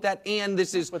going to deal with that? And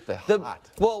this is hot.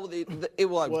 Well,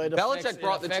 Belichick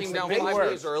brought the team down 5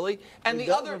 days early. And the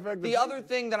other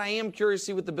thing that I am curious to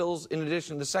see with the Bills, in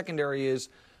addition to the secondary, is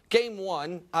Game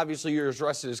 1, obviously you're as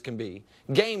rested as can be.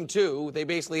 Game 2, they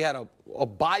basically had a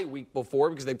bye week before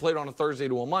because they played on a Thursday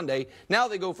to a Monday. Now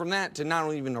they go from that to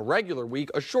not even a regular week,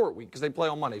 a short week because they play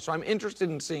on Monday. So I'm interested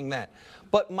in seeing that.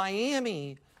 But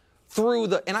Miami,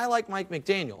 and I like Mike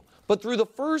McDaniel, but through the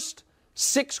first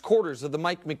 6 quarters of the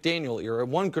Mike McDaniel era,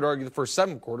 one could argue the first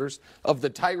 7 quarters of the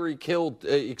Tyreek Hill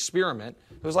experiment,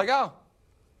 it was like,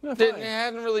 it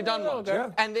hadn't really done much.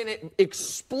 Okay. And then it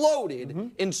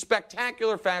exploded in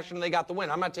spectacular fashion, and they got the win.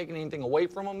 I'm not taking anything away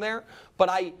from them there, but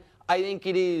I think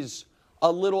it is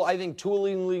a little,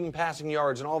 tooling, passing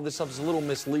yards, and all of this stuff is a little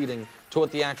misleading to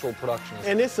what the actual production is.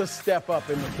 And it's a step up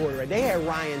in the quarterback. They had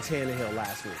Ryan Tannehill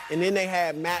last week, and then they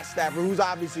had Matt Stafford, who's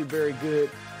obviously very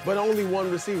good, but only one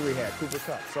receiver he had, Cooper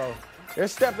Kupp. So they're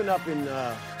stepping up in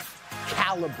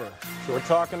caliber. So we're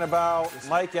talking about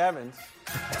Mike Evans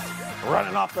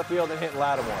running off the field and hitting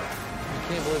Lattimore. I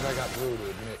can't believe I got Drew to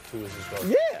admit to his goal.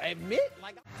 Yeah, admit.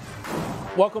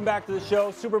 Welcome back to the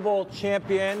show. Super Bowl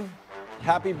champion.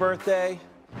 Happy birthday.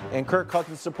 And Kirk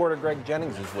Cousins supporter Greg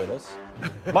Jennings is with us.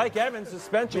 Mike Evans'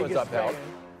 suspension was upheld.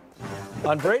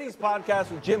 On Brady's podcast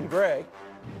with Jim Gray,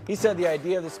 he said the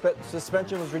idea of the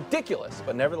suspension was ridiculous,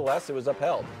 but nevertheless it was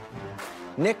upheld.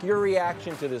 Nick, your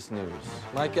reaction to this news?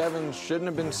 Mike Evans shouldn't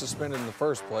have been suspended in the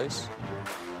first place.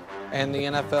 And the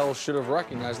NFL should have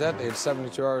recognized that. They had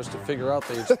 72 hours to figure out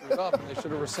they had screwed up, and they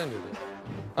should have rescinded it.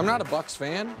 I'm not a Bucs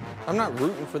fan. I'm not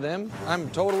rooting for them. I'm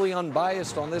totally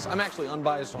unbiased on this. I'm actually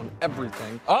unbiased on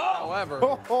everything.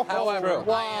 However,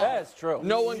 that's true.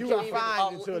 No one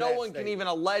can even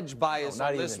allege bias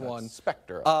on this one.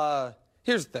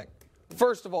 Here's the thing.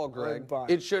 First of all, Greg,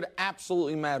 it should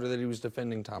absolutely matter that he was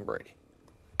defending Tom Brady.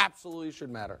 Absolutely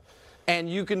should matter. And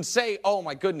you can say, oh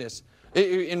my goodness,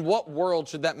 in what world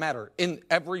should that matter? In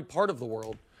every part of the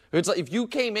world. It's like if you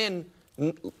came in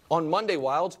on Monday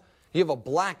Wilds, you have a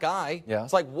black eye. Yeah.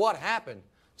 It's like, what happened?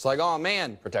 It's like, oh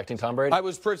man, protecting Tom Brady.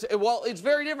 Well, it's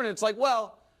very different. It's like,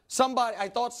 well, I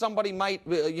thought somebody might,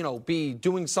 be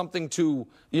doing something to,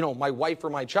 my wife or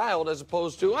my child, as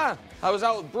opposed to, I was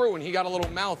out with Brew and he got a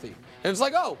little mouthy. And it's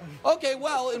like, oh, okay,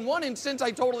 well, in one instance,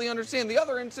 I totally understand. The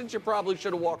other instance, you probably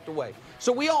should have walked away.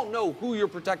 So we all know who you're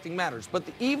protecting matters. But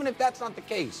even if that's not the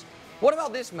case, what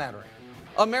about this mattering?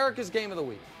 America's Game of the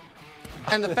Week.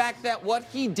 And the fact that what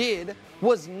he did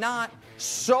was not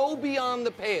so beyond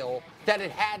the pale that it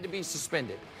had to be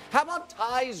suspended. How about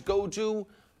ties go to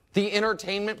the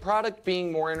entertainment product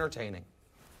being more entertaining?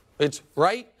 It's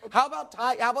right. How about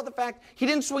the fact he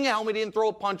didn't swing a helmet, he didn't throw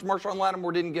a punch, Marshawn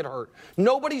Lattimore didn't get hurt.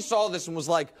 Nobody saw this and was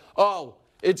like, oh,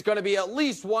 it's going to be at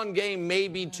least 1 game,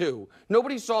 maybe 2.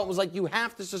 Nobody saw it and was like, you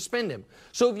have to suspend him.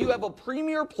 So if you have a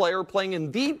premier player playing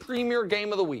in the premier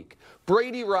game of the week,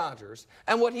 Brady Rodgers,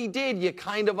 and what he did, you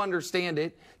kind of understand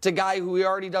it, to a guy who he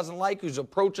already doesn't like, who's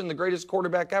approaching the greatest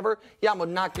quarterback ever, yeah, I'm going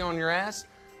to knock you on your ass.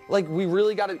 Like,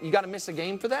 you got to miss a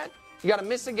game for that? You got to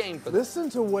miss a game for that. Listen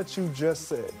to what you just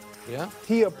said. Yeah?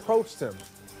 He approached him.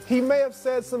 He may have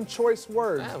said some choice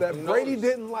words that Brady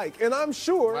didn't like. And I'm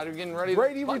sure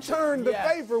Brady returned the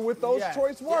favor with those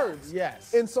choice words.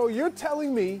 Yes. And so you're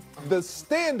telling me the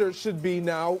standard should be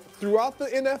now throughout the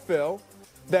NFL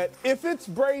that if it's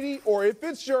Brady or if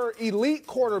it's your elite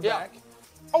quarterback,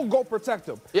 go protect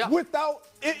him. Yeah.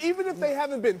 Even if they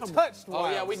haven't been touched. Oh,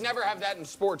 yeah, we'd never have that in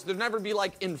sports. There'd never be,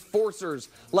 like, enforcers,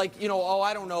 like,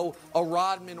 I don't know, a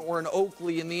Rodman or an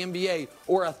Oakley in the NBA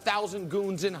or 1,000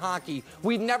 goons in hockey.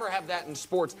 We'd never have that in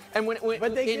sports. And when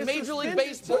in Major League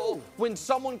Baseball, when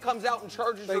someone comes out and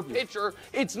charges your pitcher,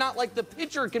 it's not like the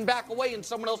pitcher can back away and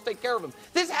someone else take care of him.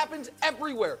 This happens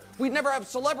everywhere. We'd never have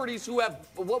celebrities who have,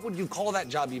 what would you call that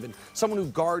job even? Someone who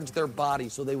guards their body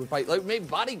so they would fight, like maybe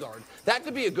bodyguard. That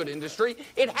could be a good industry.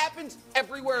 It happens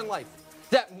everywhere in life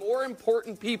that more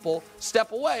important people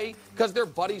step away because their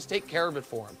buddies take care of it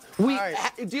for them. We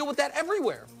deal with that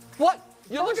everywhere. What?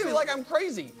 You're looking at me like I'm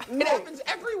crazy. It happens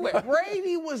everywhere.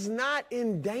 Brady was not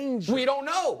in danger. We don't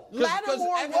know.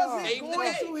 Lattimore wasn't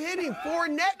going to hit him.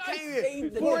 Fournette came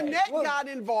in. Fournette got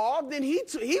involved, and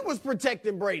he was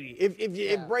protecting Brady.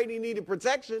 If Brady needed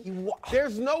protection,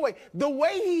 there's no way. The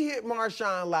way he hit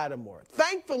Marshawn Lattimore,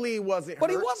 thankfully he wasn't hurt.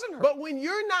 But he wasn't hurt. But when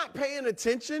you're not paying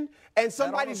attention and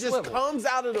somebody just comes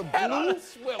out of the blue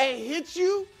and hits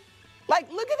you, like,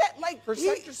 look at that. Like,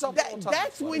 protect yourself all the time.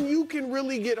 That's when you can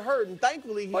really get hurt, and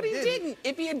thankfully he didn't.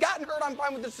 If he had gotten hurt, I'm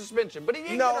fine with the suspension. But he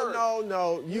didn't get hurt.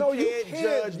 No.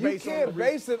 You can't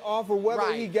base it off of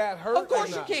whether he got hurt. Of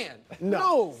course you can.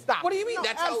 No. Stop. What do you mean?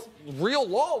 That's how real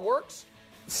law works.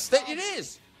 It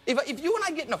is. If you and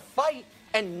I get in a fight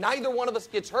and neither one of us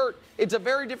gets hurt, it's a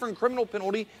very different criminal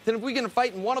penalty than if we get in a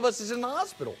fight and one of us is in the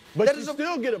hospital. But you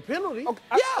still get a penalty.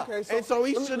 So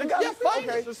he should have got a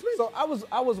penalty. So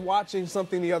I was watching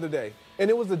something the other day, and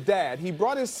it was a dad. He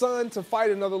brought his son to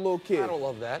fight another little kid. I don't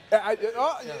love that.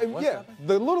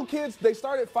 The little kids, they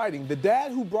started fighting. The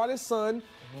dad who brought his son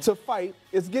to fight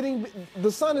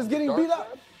the son is getting beat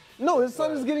up. No, his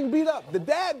son is getting beat up. The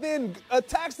dad then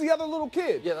attacks the other little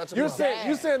kid. Yeah, that's a you're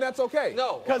problem. saying that's okay.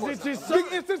 No, because it's his son.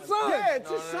 It's his son. Yeah, it's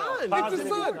his son. It's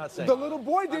his son. The little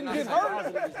boy didn't get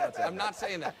hurt. I'm not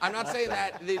saying that. I'm not saying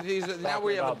that. Now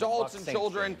we have adults and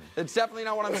children. That's definitely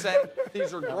not what I'm saying.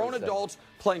 These are grown adults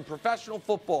playing professional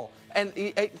football. And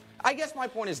I guess my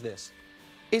point is this.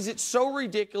 Is it so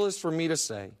ridiculous for me to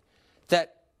say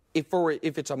that if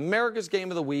it's America's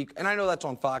Game of the Week, and I know that's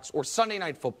on Fox, or Sunday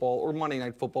Night Football, or Monday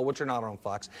Night Football, which are not on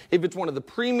Fox, if it's one of the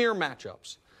premier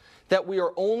matchups, that we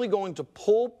are only going to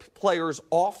pull players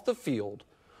off the field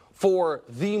for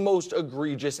the most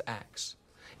egregious acts?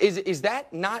 Is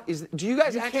that not? Do you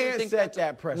guys actually think set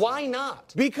that precedent? Why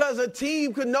not? Because a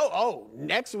team could know. Oh,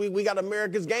 next week we got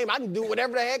America's Game. I can do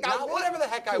whatever the heck I want. Whatever the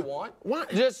heck I want. Why?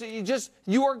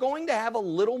 You are going to have a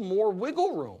little more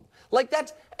wiggle room.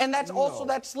 Also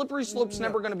that slippery slope's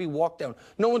never going to be walked down.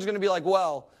 No one's going to be like,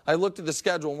 well, I looked at the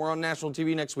schedule and we're on national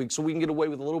TV next week, so we can get away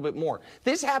with a little bit more.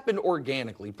 This happened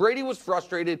organically. Brady was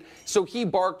frustrated, so he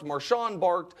barked, Marshawn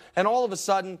barked, and all of a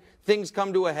sudden things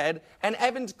come to a head, and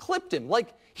Evans clipped him.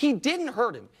 He didn't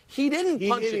hurt him. He didn't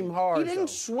punch him. He hit him hard. He didn't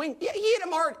swing. Yeah, he hit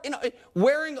him hard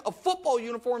wearing a football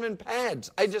uniform and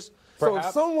pads. So if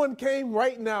someone came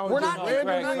right now and we're not in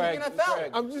the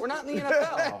NFL. We're not in the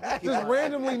NFL. Just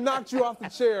randomly knocked you off the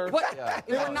chair. But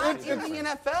we're not in the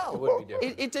NFL. It would be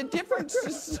different. It's a different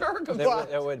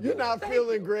circumstance. You're not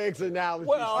feeling Greg's analogy.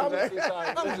 Well,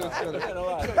 I'm just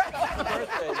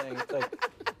birthday thing. It's like,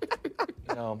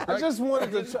 I just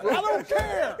wanted to try. I don't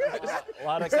care. A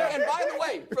lot of and by the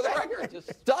way, for the record,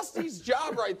 Dusty's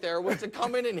job right there was to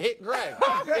come in and hit Greg.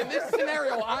 In this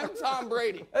scenario, I'm Tom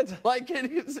Brady.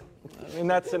 In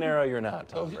that scenario, you're not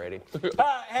Tom Brady.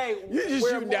 Hey,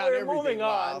 we're moving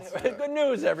on. Good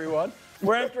news, everyone.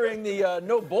 We're entering the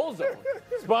no bull zone,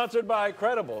 sponsored by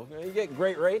Credible. You get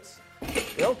great rates. You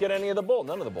don't get any of the bull,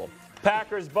 none of the bull.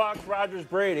 Packers, Bucks, Rodgers,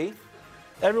 Brady.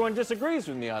 Everyone disagrees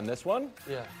with me on this one.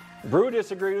 Yeah. Brew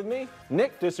disagreed with me.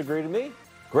 Nick disagreed with me.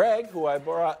 Greg, who I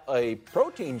brought a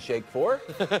protein shake for,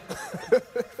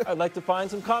 I'd like to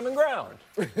find some common ground.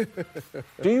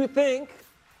 Do you think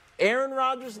Aaron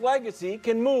Rodgers' legacy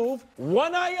can move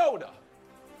one iota?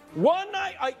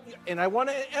 And I want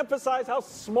to emphasize how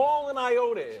small an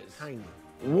iota is. Tiny.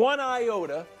 One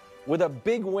iota with a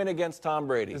big win against Tom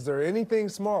Brady. Is there anything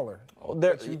smaller?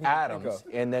 There's atoms,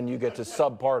 and then you get to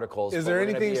subparticles. Is there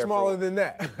anything smaller than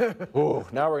that? Ooh,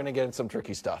 now we're going to get into some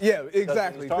tricky stuff. Yeah,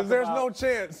 exactly. Because there's no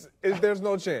chance. There's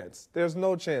no chance. There's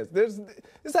no chance. This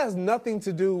has nothing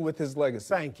to do with his legacy.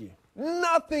 Thank you.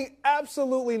 Nothing,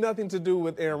 absolutely nothing to do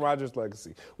with Aaron Rodgers'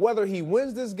 legacy. Whether he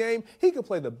wins this game, he could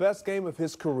play the best game of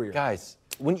his career. Guys,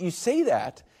 when you say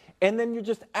that, and then you're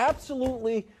just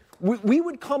absolutely... We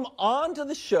would come on to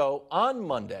the show on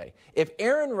Monday if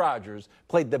Aaron Rodgers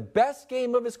played the best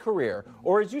game of his career,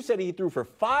 or as you said, he threw for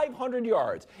 500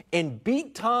 yards and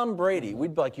beat Tom Brady.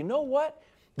 We'd be like, you know what?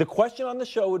 The question on the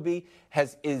show would be,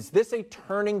 is this a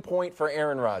turning point for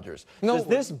Aaron Rodgers? No. Does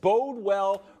this bode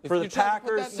well for the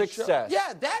Packers' success?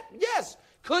 Yes.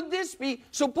 Could this be?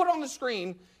 So put on the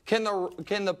screen, can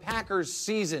the Packers'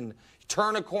 season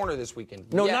turn a corner this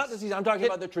weekend? No, yes. not the season. I'm talking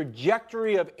about the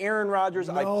trajectory of Aaron Rodgers.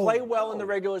 I play well in the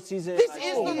regular season. This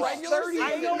is the regular season.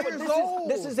 I know, but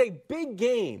this is a big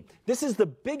game. This is the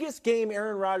biggest game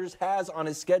Aaron Rodgers has on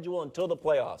his schedule until the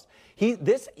playoffs.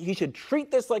 He should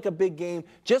treat this like a big game,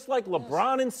 just like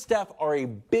LeBron and Steph are a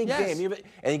big game.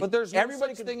 But there's no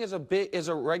such thing as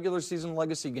a regular season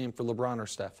legacy game for LeBron or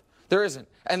Steph. There isn't,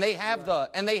 and they have the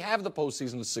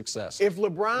postseason success. If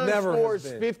LeBron scores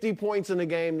 50 points in a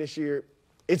game this year,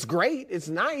 it's great, it's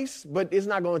nice, but it's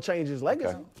not going to change his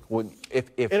legacy. Okay. Well,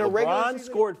 if LeBron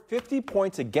scored 50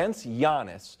 points against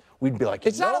Giannis, we'd be like,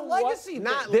 it's not a legacy.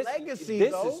 Not legacy,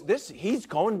 though. He's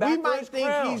going back. We might think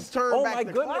he's turned back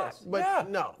the clock, but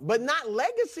no, but not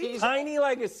legacy. Tiny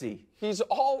legacy.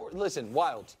 Listen,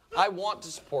 Wildes. I want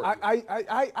to support you.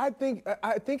 I think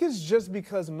it's just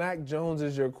because Mac Jones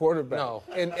is your quarterback. No.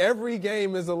 And every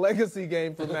game is a legacy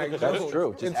game for Mac Jones. That's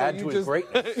true. Just add to his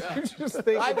greatness. You just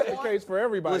think it's the case for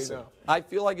everybody now. I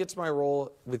feel like it's my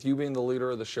role, with you being the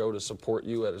leader of the show, to support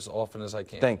you as often as I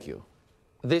can. Thank you.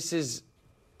 This is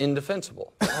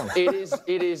indefensible. It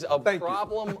is a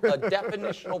problem, a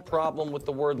definitional problem with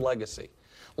the word legacy.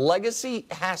 Legacy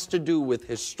has to do with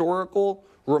historical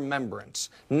remembrance,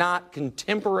 not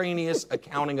contemporaneous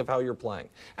accounting of how you're playing.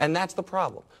 And that's the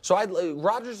problem. So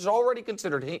Rodgers is already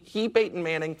considered, he, Peyton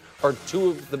Manning are the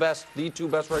two best regular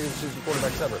season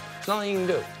quarterbacks ever. There's nothing you can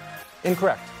do.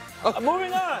 Incorrect.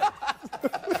 Moving on.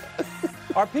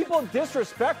 Are people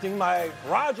disrespecting my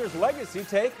Rodgers legacy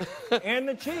take and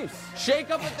the Chiefs? Shake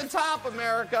up at the top,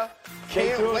 America.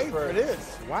 Can't wait for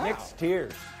this. Wow. Nick's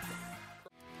tears.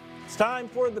 It's time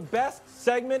for the best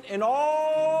segment in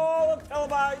all of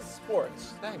televised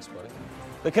sports. Thanks, buddy.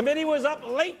 The committee was up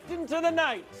late into the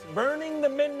night, burning the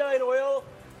midnight oil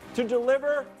to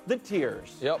deliver the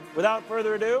tears. Yep. Without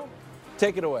further ado,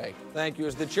 take it away. Thank you.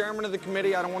 As the chairman of the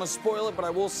committee, I don't want to spoil it, but I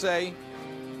will say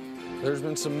there's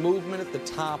been some movement at the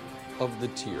top of the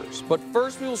tiers. But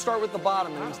first, we will start with the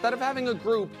bottom. And instead of having a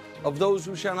group of those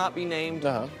who shall not be named,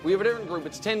 we have a different group.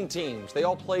 It's 10 teams. They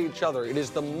all play each other. It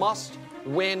is the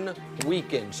must-win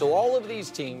weekend. So all of these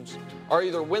teams are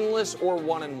either winless or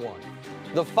 1-1.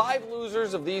 The 5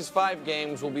 losers of these 5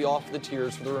 games will be off the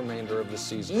tiers for the remainder of the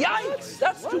season. Yikes!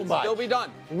 That's too much. They'll be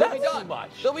done. That's too much.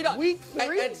 They'll be done. Week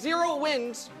 3? At 0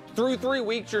 wins through 3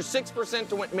 weeks, you're 6%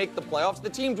 to make the playoffs. The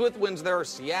teams with wins there are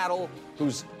Seattle,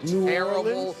 who's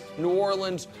terrible, New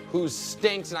Orleans, who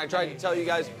stinks. And I tried to tell you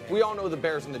guys, we all know the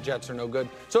Bears and the Jets are no good.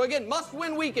 So again,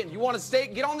 must-win weekend. You want to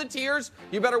get on the tiers,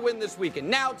 you better win this weekend.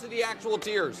 Now to the actual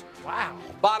tiers. Wow.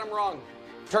 Bottom rung,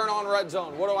 turn on Red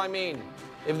Zone. What do I mean?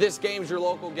 If this game's your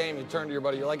local game, you turn to your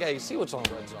buddy, you're like, hey, see what's on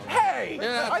Red Zone. Hey!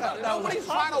 Yeah, nobody's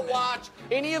trying to watch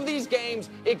any of these games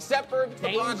except for the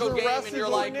Bronco game, and you're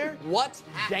like, what's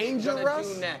Hackett gonna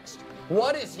do next?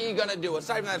 What is he gonna do?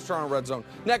 Aside from that, it's turn on Red Zone.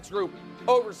 Next group,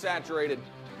 oversaturated.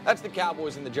 That's the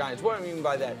Cowboys and the Giants. What do I mean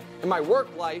by that? In my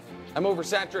work life, I'm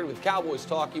oversaturated with Cowboys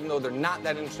talk, even though they're not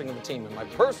that interesting of a team. In my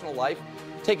personal life,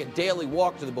 take a daily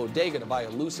walk to the bodega to buy a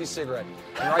Lucy cigarette.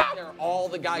 And right there, all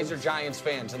the guys are Giants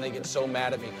fans, and they get so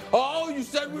mad at me. Oh, you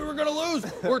said we were going to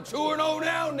lose. We're 2-0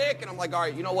 now, Nick. And I'm like, all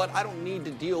right, you know what? I don't need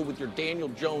to deal with your Daniel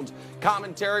Jones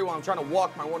commentary while I'm trying to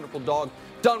walk my wonderful dog.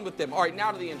 Done with them. All right,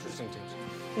 now to the interesting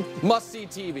teams. Must-see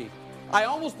TV. I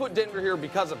almost put Denver here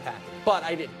because of Hackett, but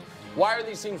I didn't. Why are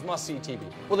these teams must-see TV?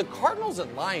 Well, the Cardinals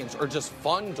and Lions are just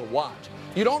fun to watch.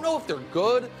 You don't know if they're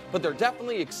good, but they're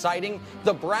definitely exciting.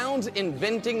 The Browns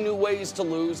inventing new ways to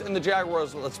lose, and the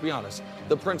Jaguars, let's be honest,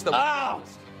 the prince that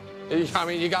was I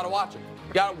mean, you got to watch him.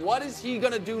 What is he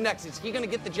going to do next? Is he going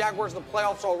to get the Jaguars in the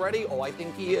playoffs already? Oh, I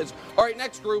think he is. All right,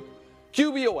 next group,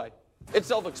 QB away. It's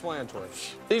self-explanatory.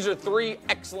 These are 3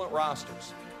 excellent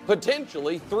rosters.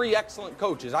 Potentially 3 excellent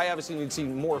coaches. I obviously need to see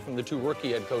more from the 2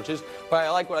 rookie head coaches, but I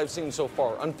like what I've seen so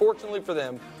far. Unfortunately for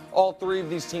them, all 3 of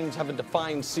these teams have a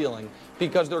defined ceiling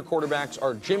because their quarterbacks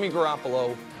are Jimmy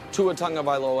Garoppolo, Tua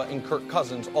Tagovailoa, and Kirk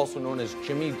Cousins, also known as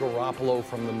Jimmy Garoppolo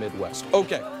from the Midwest.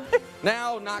 Okay,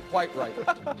 now not quite right.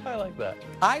 I like that.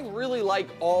 I really like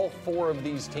all 4 of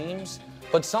these teams,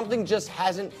 but something just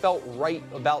hasn't felt right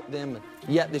about them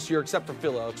yet this year, except for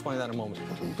Philly. I'll explain that in a moment.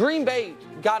 Green Bay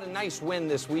got a nice win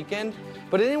this weekend,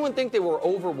 but did anyone think they were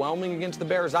overwhelming against the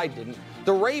Bears? I didn't.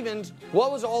 The Ravens,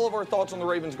 what was all of our thoughts on the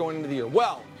Ravens going into the year?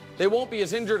 Well, they won't be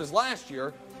as injured as last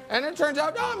year, and it turns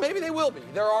out, no, maybe they will be.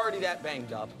 They're already that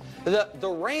banged up. The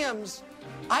Rams,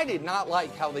 I did not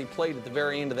like how they played at the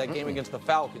very end of that game against the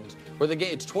Falcons, where the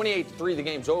game, it's 28-3, the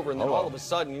game's over, and then all of a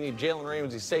sudden you need Jalen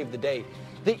Ramsey to save the day.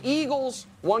 The Eagles,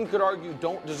 one could argue,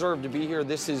 don't deserve to be here.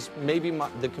 This is maybe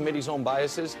the committee's own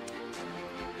biases.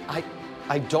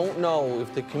 I don't know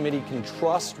if the committee can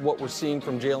trust what we're seeing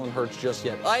from Jalen Hurts just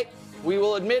yet. We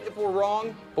will admit if we're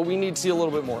wrong, but we need to see a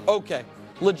little bit more. Okay,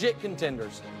 legit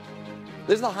contenders.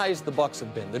 This is the highest the Bucs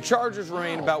have been. The Chargers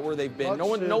remain about where they've been. No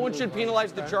one should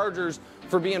penalize the Chargers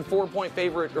for being 4-point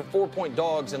favorite or 4-point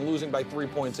dogs and losing by 3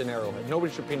 points in Arrowhead.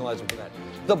 Nobody should penalize them for that.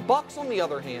 The Bucs, on the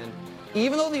other hand,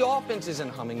 even though the offense isn't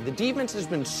humming, the defense has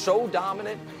been so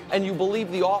dominant, and you believe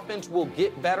the offense will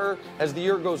get better as the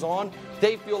year goes on,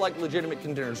 they feel like legitimate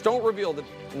contenders. Don't reveal the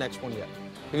next one yet,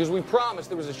 because we promised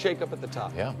there was a shakeup at the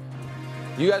top. Yeah.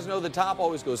 You guys know the top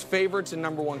always goes favorites and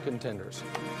number 1 contenders.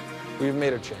 We've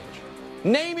made a change.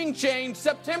 Naming change,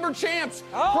 September champs.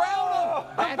 Crown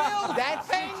them. That's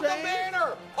hang the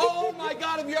banner. Oh my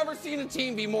God, have you ever seen a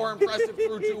team be more impressive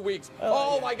through 2 weeks?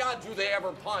 Oh my God, do they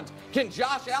ever punt? Can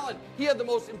Josh Allen, he had the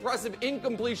most impressive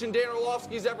incompletion Dan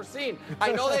Orlovsky's ever seen.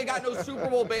 I know they got no Super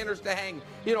Bowl banners to hang,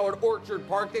 at Orchard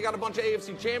Park. They got a bunch of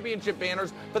AFC Championship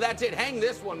banners, but that's it. Hang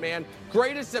this one, man.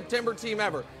 Greatest September team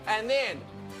ever. And then,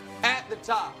 at the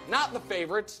top, not the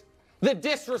favorites, the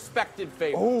disrespected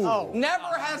favorite.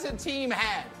 Never has a team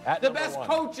had the best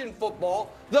coach in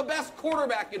football, the best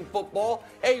quarterback in football,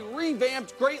 a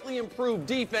revamped, greatly improved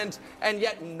defense, and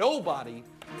yet nobody,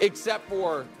 except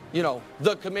for,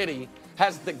 the committee,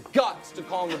 has the guts to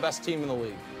call them the best team in the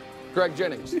league. Greg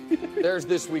Jennings, there's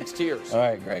this week's tiers. All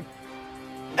right, Greg.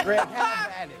 Greg,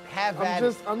 have at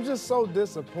it. I'm just so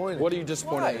disappointed. What are you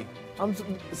disappointed in?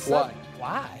 Why?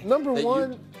 Why? Number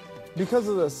one, Because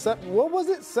of the what was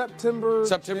it? September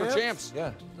Champs.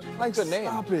 Yeah. Like, good name.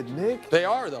 Stop it, Nick. They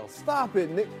are, though. Stop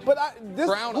it, Nick. But this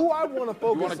is who I want to focus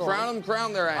on. You want to crown them?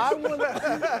 Crown their ass.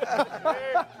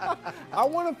 I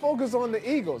want to focus on the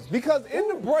Eagles because in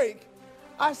the break,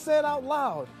 I said out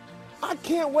loud, I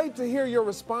can't wait to hear your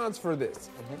response for this.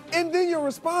 And then your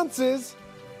response is,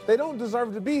 they don't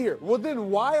deserve to be here. Well, then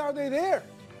why are they there?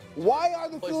 Why are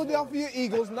the Philadelphia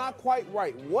Eagles not quite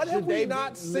right? What have we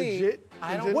not seen?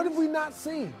 What have we not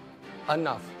seen?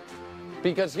 Enough.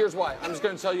 Because here's why. I'm just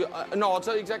going to tell you. I'll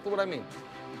tell you exactly what I mean.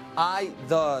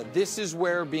 This is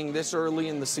where, being this early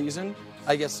in the season,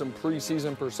 I guess some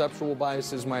preseason perceptual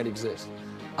biases might exist.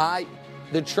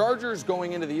 The Chargers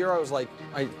going into the year,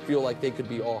 I feel like they could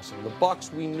be awesome. The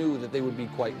Bucs, we knew that they would be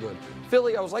quite good.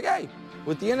 Philly, I was like, hey,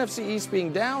 with the NFC East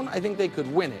being down, I think they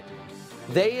could win it.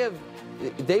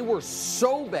 They were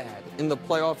so bad in the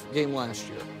playoff game last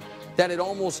year that it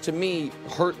almost, to me,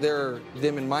 hurt them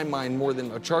in my mind more than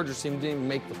a Chargers team didn't even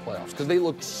make the playoffs because they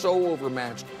looked so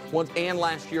overmatched and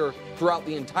last year throughout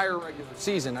the entire regular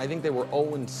season. I think they were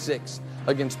 0-6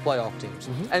 against playoff teams.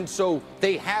 And so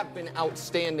they have been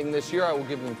outstanding this year. I will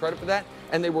give them credit for that.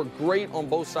 And they were great on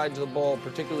both sides of the ball,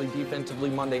 particularly defensively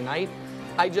Monday night.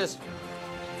 I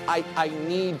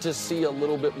need to see a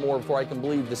little bit more before I can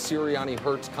believe the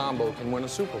Sirianni-Hurts combo can win a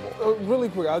Super Bowl. Really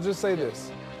quick, I'll just say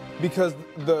this. Because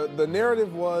the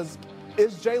narrative was,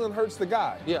 is Jalen Hurts the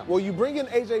guy? Yeah. Well, you bring in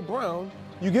A.J. Brown,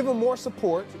 you give him more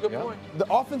support. That's a good point. The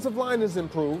offensive line is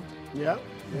improved. Yeah.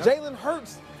 Jalen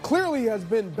Hurts clearly has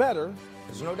been better.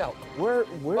 There's no doubt. Where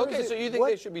okay, so you think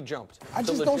they should be jumped? I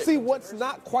just don't see what's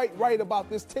not quite right about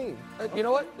this team. You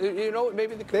know what?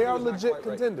 Maybe they are legit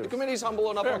contenders. Right. The committee's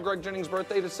humble enough on Greg Jennings'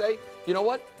 birthday to say, you know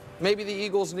what? Maybe the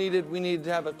Eagles we needed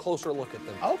to have a closer look at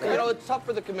them. Okay. It's tough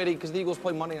for the committee because the Eagles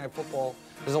play Monday Night Football.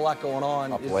 There's a lot going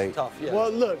on. It's tough. Yeah.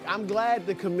 Well, look, I'm glad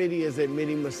the committee is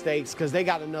admitting mistakes because they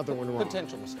got another one wrong.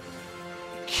 Potential mistake.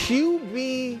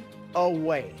 QB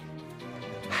away.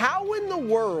 How in the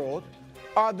world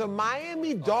are the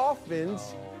Miami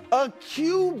Dolphins a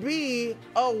QB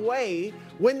away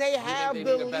when they have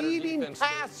the leading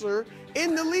passer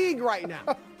in the league right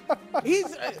now?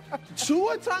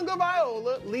 Tua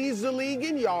Tagovailoa leads the league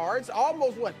in yards,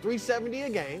 almost 370 a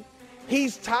game.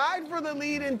 He's tied for the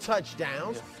lead in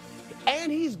touchdowns,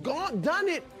 and he's done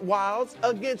it, Wilds,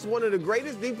 against one of the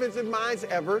greatest defensive minds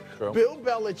ever, Bill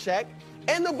Belichick,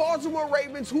 and the Baltimore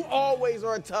Ravens, who always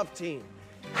are a tough team.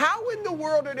 How in the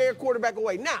world are they a quarterback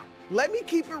away? Now, let me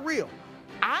keep it real.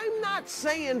 I'm not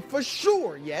saying for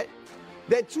sure yet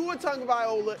that Tua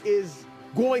Tagovailoa is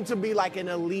going to be like an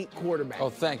elite quarterback. Oh,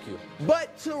 thank you.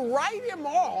 But to write him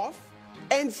off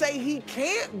and say he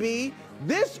can't be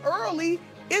this early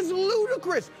is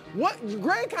ludicrous. What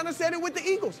Greg kind of said it with the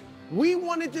Eagles. We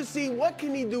wanted to see what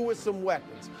can he do with some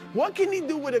weapons. What can he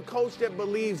do with a coach that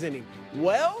believes in him?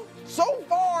 Well, so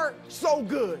far, so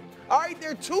good. All right,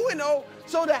 they're 2-0.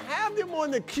 So to have them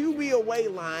on the QB away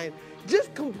line,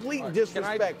 just complete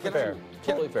disrespect.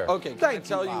 Totally fair. Okay, can I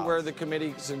tell you where the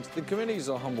committee, since the committee is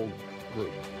a humble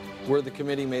group, where the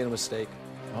committee made a mistake?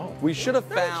 We should have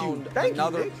found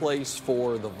another place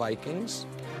for the Vikings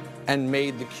and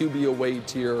made the QB away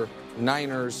tier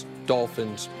Niners,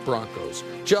 Dolphins, Broncos,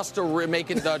 just to make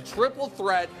it the triple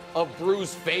threat of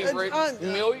Bruce's favorite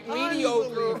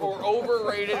mediocre or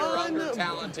overrated or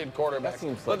under-talented quarterback.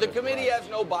 But the committee has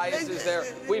no biases there.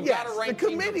 We've got to rank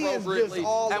teams appropriately,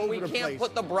 and we can't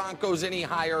put the Broncos any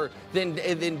higher than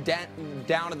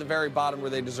down at the very bottom where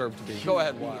they deserve to be. Go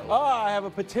ahead, Wild. I have a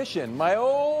petition, my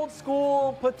old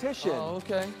school petition. Oh,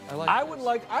 okay.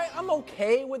 I'm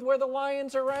okay with where the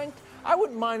Lions are ranked. I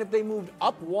wouldn't mind if they moved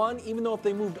up one, even though if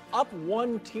they moved up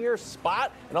one tier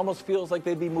spot, it almost feels like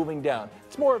they'd be moving down.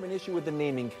 It's more of an issue with the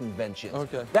naming conventions.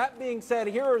 Okay. That being said,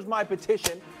 here is my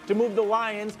petition to move the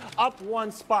Lions up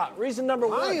one spot. Reason number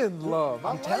one. Lion love.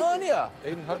 I'm telling you.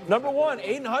 Number one,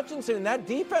 Aiden Hutchinson and that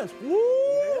defense.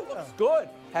 Woo! Looks good.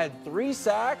 Had 3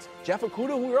 sacks. Jeff Okudah,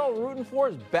 who we're all rooting for,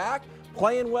 is back,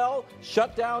 playing well,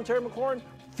 shut down Terry McLaurin,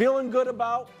 feeling good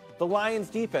about the Lions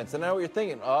defense. And now you're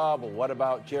thinking, but what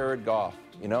about Jared Goff?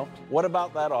 What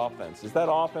about that offense? Is that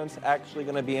offense actually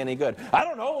going to be any good? I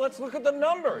don't know. Let's look at the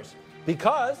numbers.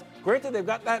 Because, granted, they've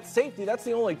got that safety. That's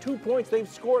the only 2 points they've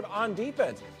scored on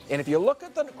defense. And if you look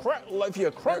at if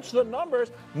you crunch the numbers,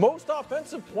 most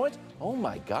offensive points, oh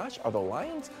my gosh, are the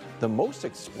Lions the most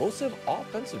explosive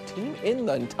offensive team in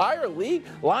the entire league?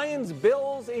 Lions,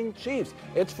 Bills, and Chiefs.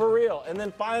 It's for real. And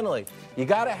then finally, you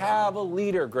got to have a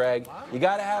leader, Greg. You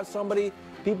got to have somebody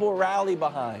people rally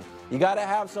behind. You got to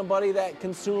have somebody that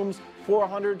consumes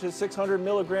 400 to 600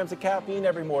 milligrams of caffeine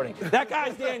every morning. That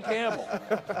guy's Dan Campbell.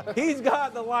 He's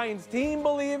got the Lions team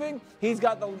believing. He's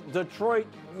got the Detroit,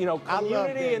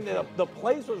 community, and the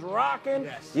place was rocking.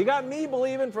 Yes. You got me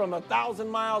believing from 1,000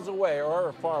 miles away,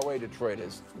 or far away Detroit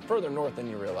is, further north than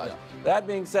you realize. Yeah. That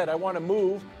being said, I want to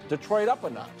move Detroit up a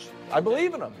notch. I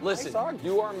believe in him. Listen,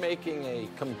 you are making a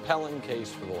compelling case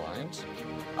for the Lions.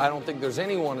 I don't think there's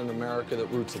anyone in America that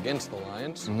roots against the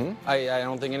Lions. Mm-hmm. I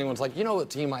don't think anyone's like, the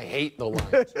team, I hate the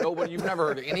Lions. Nobody, you've never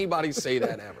heard anybody say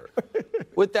that ever.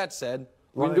 With that said,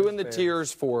 we've been doing the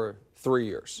tiers for 3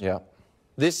 years. Yeah.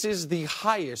 This is the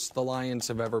highest the Lions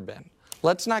have ever been.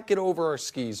 Let's not get over our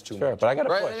skis too much. Sure, but I got to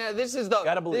push.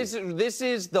 This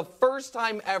is the first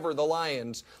time ever the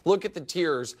Lions look at the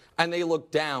tiers and they look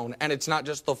down, and it's not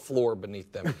just the floor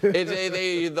beneath them.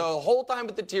 The whole time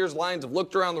at the tiers, Lions have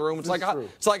looked around the room. It's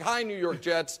like hi New York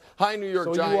Jets, hi New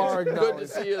York Giants. Good to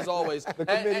see you as always. The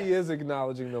committee is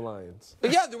acknowledging the Lions.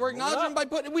 But yeah, we're acknowledging by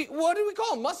putting what do we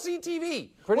call them? Must see TV.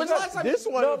 When's the last time? This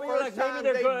one, the first time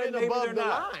they've been above the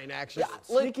line. Actually,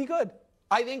 sneaky good.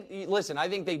 I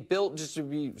think they built, just to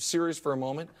be serious for a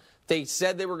moment, they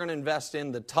said they were going to invest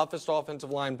in the toughest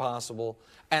offensive line possible,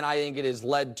 and I think it has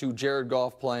led to Jared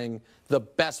Goff playing the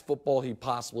best football he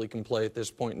possibly can play at this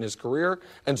point in his career.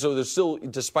 And so there's still,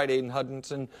 despite Aiden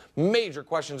Hutchinson, major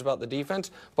questions about the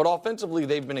defense, but offensively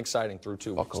they've been exciting through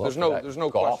 2 weeks. There's no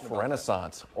Goff question about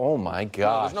renaissance. Oh my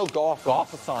God! There's no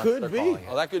Goff-a-thon. Could be.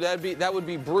 Oh, that would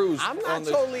be bruised. I'm not on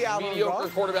the totally out on mediocre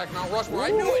Goff. quarterback Mount Rushmore.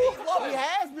 I knew it. He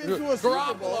has been to a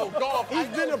Super Bowl. Goff. He's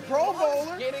been a Pro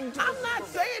Bowler. I'm not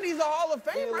saying he's a Hall of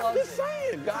Famer. I'm just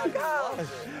saying. God.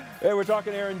 Hey, we're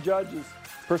talking Aaron Judge's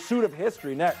pursuit of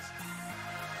history next.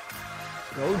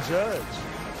 Go Judge.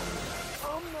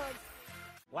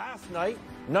 Last night,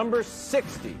 number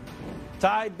 60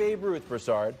 tied Babe Ruth,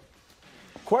 Broussard.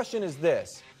 Question is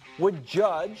this: would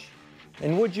Judge,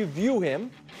 and would you view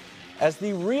him as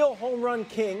the real home run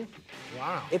king?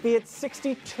 Wow. If he hit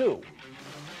 62?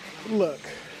 Look,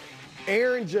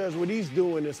 Aaron Judge, what he's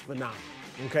doing is phenomenal.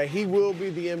 Okay, he will be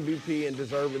the MVP, and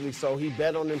deservedly so. He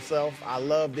bet on himself. I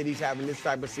love that he's having this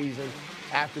type of season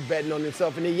after betting on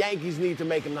himself. And the Yankees need to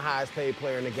make him the highest paid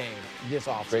player in the game this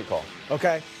offseason. Great call.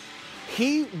 Okay?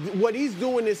 What he's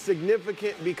doing is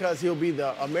significant because he'll be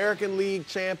the American League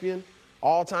champion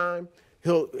all time.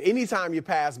 Anytime you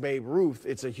pass Babe Ruth,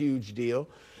 it's a huge deal.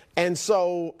 And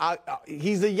so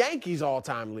he's the Yankees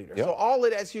all-time leader. Yep. So all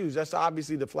of that's huge. That's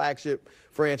obviously the flagship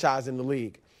franchise in the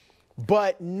league.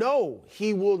 But no,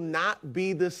 he will not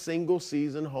be the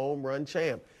single-season home run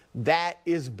champ. That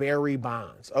is Barry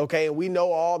Bonds, okay? And we know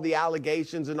all the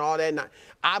allegations and all that. And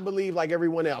I believe, like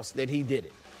everyone else, that he did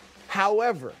it.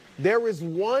 However, there is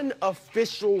one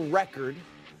official record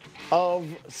of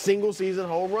single-season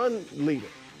home run leader,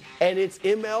 and it's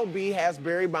MLB has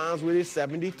Barry Bonds with his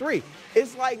 73.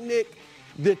 It's like, Nick,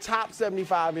 the top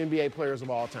 75 NBA players of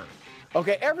all time.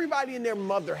 Okay, everybody and their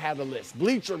mother had a list.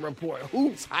 Bleacher Report,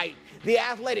 Hoops Hype, The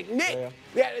Athletic. Nick,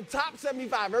 they had the top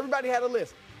 75. Everybody had a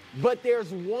list. But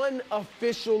there's one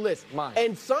official list. Mine.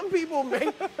 And some people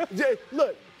may,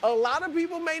 look, a lot of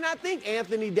people may not think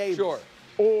Anthony Davis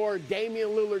or Damian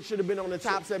Lillard should have been on the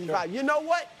top 75. Sure. You know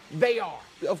what? They are.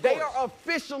 They are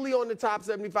officially on the top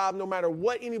 75 no matter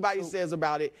what anybody says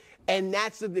about it. And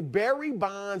that's the Barry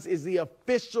Bonds is the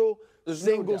official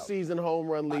single-season home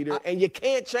run leader, and you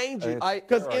can't change it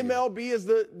because MLB is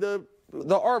the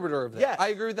arbiter of that. Yes. I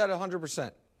agree with that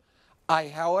 100%. I,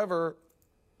 however,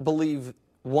 believe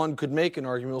one could make an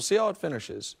argument, we'll see how it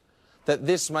finishes, that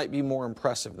this might be more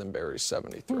impressive than Barry's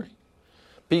 73.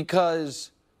 Because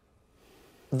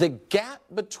the gap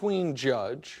between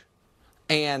Judge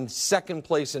and second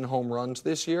place in home runs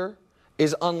this year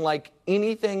is unlike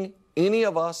anything any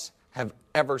of us have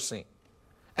ever seen.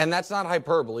 And that's not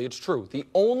hyperbole, it's true. The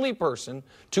only person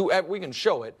to ever, we can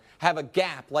show it, have a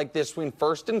gap like this between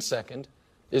first and second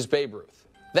is Babe Ruth.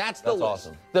 That's the list.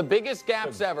 Awesome. The biggest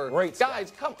gaps ever. Great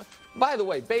guys, come. By the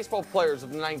way, baseball players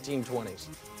of the 1920s.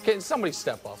 Can somebody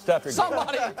step up? Step your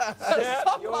somebody,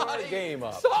 your game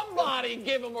up. Somebody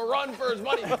give him a run for his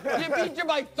money. You beat you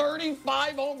by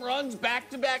 35 home runs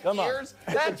back-to-back years.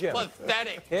 That's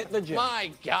pathetic. Hit the gym.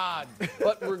 My God.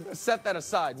 But set that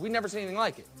aside. We've never seen anything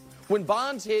like it. When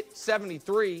Bonds hit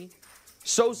 73,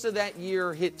 Sosa that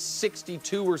year hit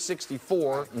 62 or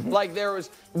 64. Like there was,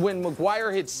 when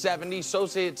McGuire hit 70,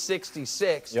 Sosa hit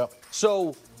 66. Yep.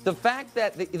 So the fact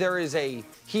that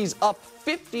he's up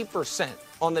 50%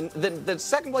 on the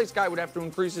second place guy would have to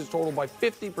increase his total by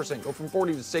 50%, go from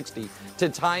 40 to 60 to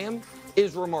tie him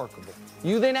is remarkable.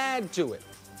 You then add to it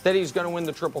that he's going to win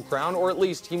the Triple Crown, or at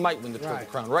least he might win the Triple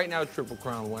Crown. Right now, Triple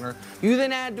Crown winner. You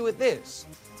then add to it this.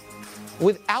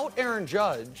 Without Aaron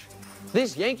Judge,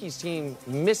 this Yankees team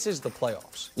misses the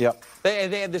playoffs. Yep.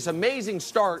 They had this amazing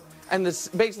start, and this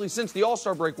basically since the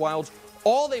All-Star break, Wilds,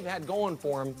 all they've had going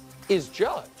for him is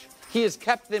Judge. He has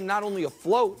kept them not only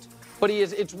afloat, but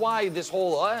it's why this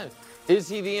whole, is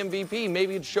he the MVP?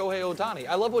 Maybe it's Shohei Ohtani.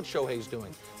 I love what Shohei's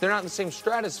doing. They're not in the same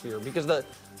stratosphere because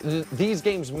these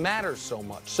games matter so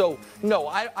much. So, no,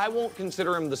 I won't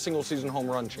consider him the single-season home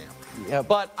run champ. Yeah.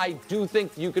 But I do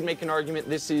think you could make an argument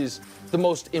this is the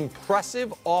most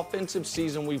impressive offensive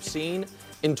season we've seen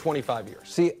in 25 years.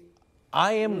 See,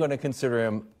 I am going to consider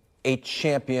him a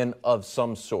champion of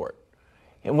some sort.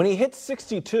 And when he hits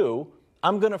 62,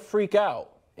 I'm going to freak out.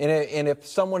 And if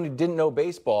someone who didn't know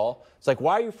baseball, it's like,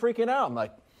 why are you freaking out? I'm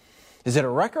like, is it a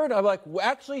record? I'm like, well,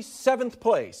 actually, 7th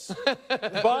place.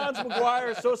 Bonds,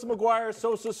 McGwire,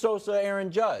 Sosa,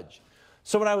 Aaron Judge.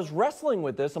 So when I was wrestling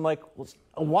with this, I'm like, well,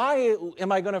 why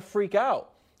am I going to freak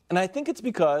out? And I think it's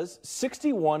because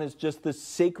 61 is just this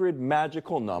sacred,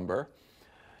 magical number.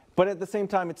 But at the same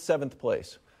time, it's 7th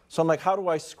place. So I'm like, how do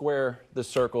I square the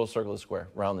circle, the square,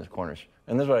 around these corners?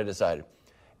 And this is what I decided.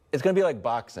 It's going to be like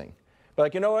boxing. But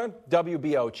like, you know what?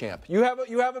 WBO champ. You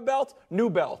have a belt? New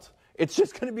belt. It's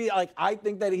just going to be like, I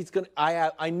think that he's going to,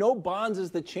 I know Bonds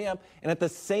is the champ, and at the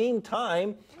same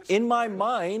time, in my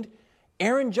mind,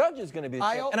 Aaron Judge is going to be the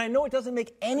champ. And I know it doesn't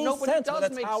make any sense, but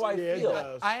that's how I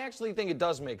feel. I actually think it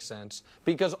does make sense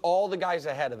because all the guys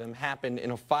ahead of him happened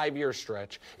in a 5-year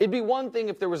stretch. It'd be one thing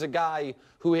if there was a guy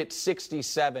who hit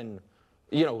 67,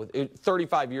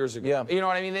 35 years ago. Yeah. You know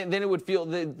what I mean? Then it would feel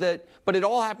that, but it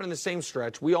all happened in the same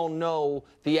stretch. We all know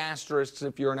the asterisks,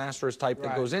 if you're an asterisk type,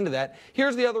 that goes into that.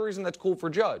 Here's the other reason that's cool for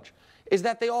Judge, is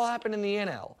that they all happen in the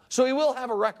NL. So he will have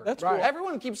a record. That's right.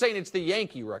 Everyone keeps saying it's the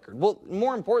Yankee record. Well,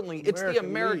 more importantly, it's the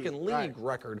American League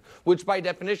record, which by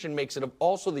definition makes it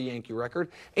also the Yankee record.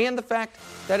 And the fact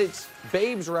that it's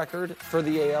Babe's record for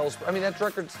the AL's. I mean, that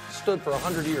record stood for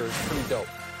 100 years. Pretty dope.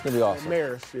 It's going to be awesome.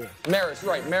 Maris, yeah. Maris,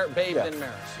 right. Babe, then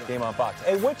Maris. Yeah. Game on Fox.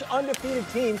 Hey, which undefeated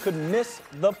team could miss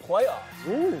the playoffs?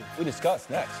 Ooh. We discuss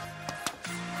next.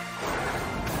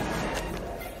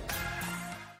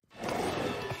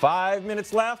 5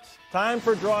 minutes left. Time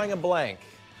for drawing a blank.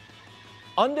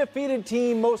 Undefeated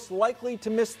team most likely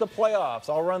to miss the playoffs.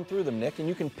 I'll run through them, Nick, and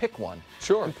you can pick one.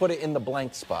 Sure. And put it in the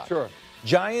blank spot. Sure.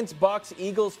 Giants, Bucks,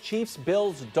 Eagles, Chiefs,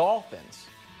 Bills, Dolphins.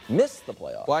 Miss the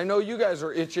playoffs. Well, I know you guys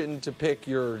are itching to pick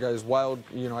your guys' wild.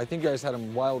 I think you guys had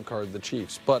them wild card the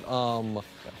Chiefs, but I'm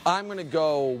going to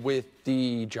go with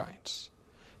the Giants.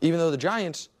 Even though the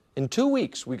Giants, in 2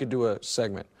 weeks, we could do a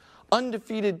segment.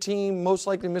 Undefeated team most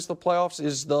likely to miss the playoffs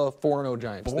is the 4-0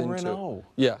 Giants. 4-0.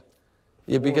 Yeah,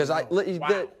 because I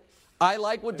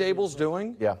like what Daboll's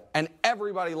doing. Yeah. And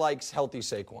everybody likes healthy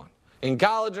Saquon. In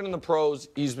college and in the pros,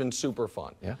 he's been super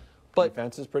fun. Yeah. But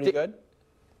defense is pretty good.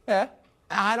 Yeah.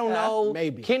 I don't know.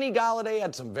 Maybe. Kenny Galladay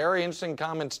had some very interesting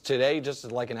comments today,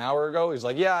 just like an hour ago. He's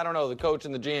like, yeah, I don't know. The coach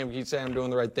and the GM keep saying I'm doing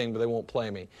the right thing, but they won't play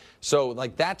me. So,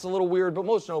 that's a little weird, but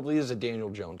most notably this is a Daniel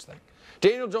Jones thing.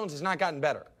 Daniel Jones has not gotten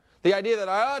better. The idea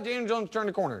that, Daniel Jones turned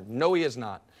the corner. No, he has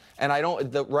not. And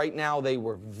right now they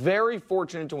were very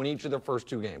fortunate to win each of their first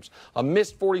 2 games. A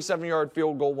missed 47-yard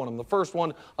field goal won them the first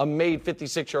one. A made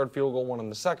 56-yard field goal won them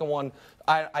the second one.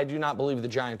 I do not believe the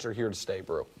Giants are here to stay,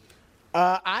 Brew.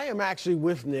 I am actually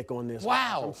with Nick on this.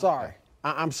 Wow. I'm sorry.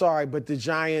 I'm sorry, but the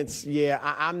Giants,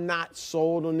 I'm not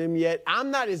sold on them yet.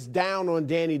 I'm not as down on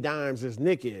Danny Dimes as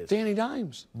Nick is. Danny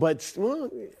Dimes. But,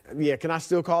 can I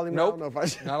still call him? Nope. I don't know if I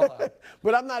should. Not allowed.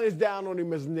 But I'm not as down on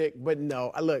him as Nick. But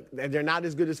no, look, they're not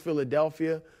as good as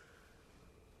Philadelphia.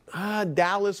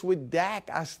 Dallas with Dak,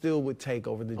 I still would take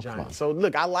over the Giants. So,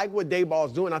 look, I like what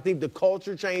Dayball's doing. I think the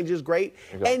culture change is great.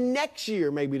 And next year,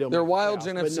 maybe they'll They're make Wild's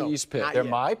playoffs, NFC East pick. They're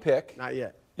my pick. Not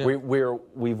yet. Yeah.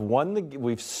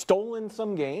 We've stolen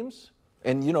some games,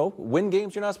 and win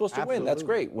games you're not supposed to win. That's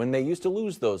great. When they used to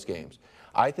lose those games,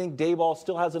 I think Daboll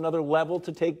still has another level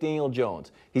to take Daniel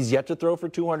Jones. He's yet to throw for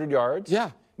 200 yards.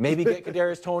 Yeah. Maybe get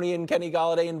Kadarius Toney and Kenny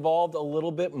Galladay involved a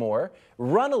little bit more,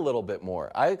 run a little bit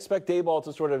more. I expect Daboll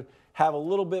to sort of have a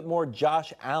little bit more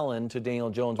Josh Allen to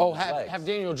Daniel Jones. Have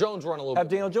Daniel Jones run a little bit. Have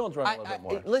Daniel Jones run a little bit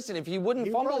more. Listen, if he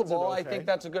wouldn't fumble the ball, I think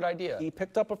that's a good idea. He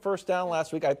picked up a first down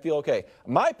last week. I feel okay.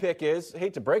 My pick is,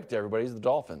 hate to break it to everybody, is the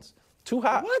Dolphins. Too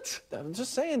hot. What? I'm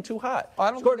just saying, too hot. I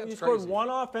don't think that's you scored crazy. one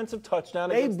offensive touchdown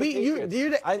They against beat the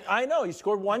you. I know. You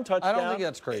scored one touchdown. I don't think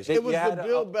that's crazy. It was the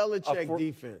Bill Belichick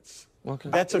defense. Okay.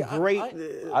 That's a great.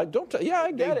 I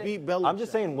get it. Beat Belichick. I'm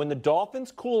just saying, when the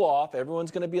Dolphins cool off, everyone's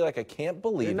going to be like, I can't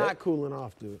believe They're it. not cooling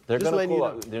off, dude. They're Just going to letting cool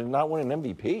you off. They're not winning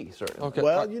MVP, certainly. Okay.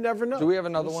 Well, you never know. Do we have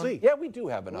another We'll one? see. Yeah, we do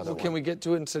have another So one. can we get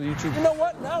to it instead of you two? You know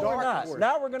what? No, we're Dark not. horse.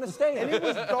 Now we're going to stay in And it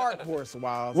was dark horse,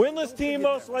 Wild. Winless team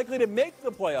most likely to make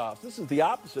the playoffs. This is the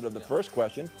opposite of the first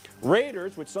question.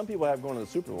 Raiders, which some people have going to the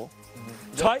Super Bowl.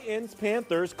 Titans,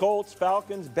 Panthers, Colts,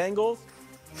 Falcons, Bengals,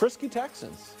 Frisky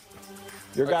Texans.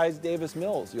 Your guy's Davis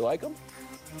Mills. You like him?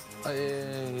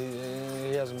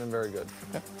 He hasn't been very good.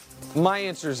 Okay. My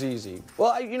answer is easy.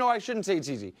 Well, I shouldn't say it's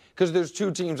easy because there's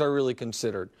two teams I really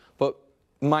considered, but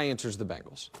my answer is the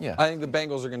Bengals. Yeah. I think the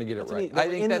Bengals are going to get it right. I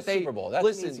think in that the Super Bowl.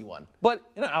 That's an easy one. But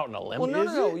you're not out on a limb. Well,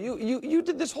 no. You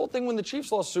did this whole thing when the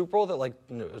Chiefs lost Super Bowl that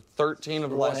 13 of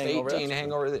the last 18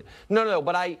 hangover. No.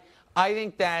 But I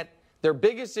think that their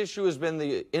biggest issue has been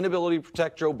the inability to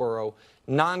protect Joe Burrow.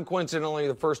 Non-coincidentally,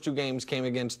 the first two games came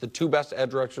against the two best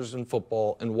edge rushers in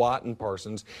football, in Watt and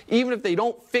Parsons. Even if they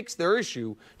don't fix their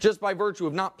issue, just by virtue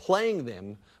of not playing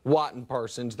them, Watt and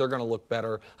Parsons, they're going to look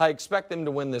better. I expect them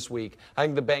to win this week. I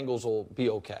think the Bengals will be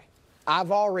okay.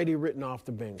 I've already written off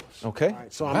the Bengals. Okay.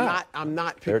 Right, so I'm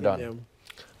not picking them.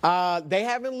 They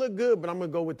haven't looked good, but I'm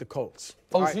going to go with the Colts.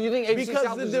 Oh, so you think AFC because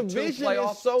South the is a division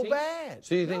two-playoff is so team? bad.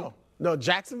 So you think? No,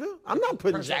 Jacksonville? I'm not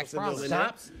putting Jacksonville in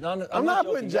there. I'm not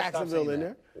putting Jacksonville in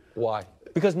there. Why?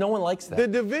 Because no one likes that. The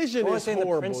division is horrible.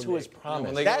 horrible. The prince who is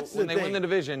promised. When they win the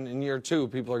division in year two,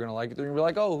 people are going to like it. They're going to be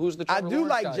like, oh, who's the Trevor Lawrence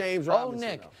like guy? James Robinson.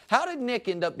 Oh, Nick. How did Nick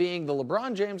end up being the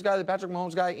LeBron James guy, the Patrick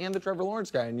Mahomes guy, and the Trevor Lawrence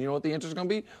guy? And you know what the answer is going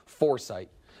to be? Foresight.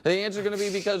 The answer is going to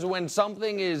be because when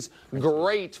something is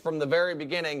great from the very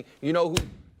beginning, you know who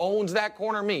owns that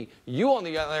corner? Me. You on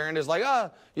the other end is like,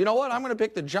 you know what? I'm going to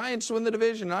pick the Giants to win the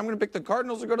division, and I'm going to pick the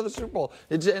Cardinals to go to the Super Bowl.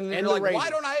 And you're like, Raiders. why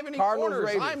don't I have any corners?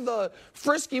 Raiders. I'm the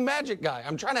frisky magic guy.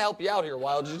 I'm trying to help you out here,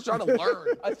 Wild. Just trying to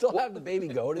learn. I still have the baby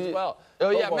goat as well.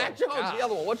 Oh, yeah, Mac Jones, the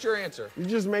other one. What's your answer? You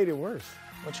just made it worse.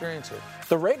 What's your answer?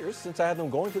 The Raiders, since I had them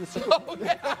going to the Super Bowl. Oh,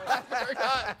 yeah, I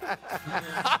forgot.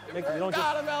 You don't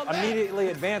just immediately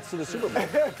advance to the Super Bowl.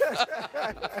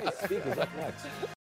 Hey, Speak is up next.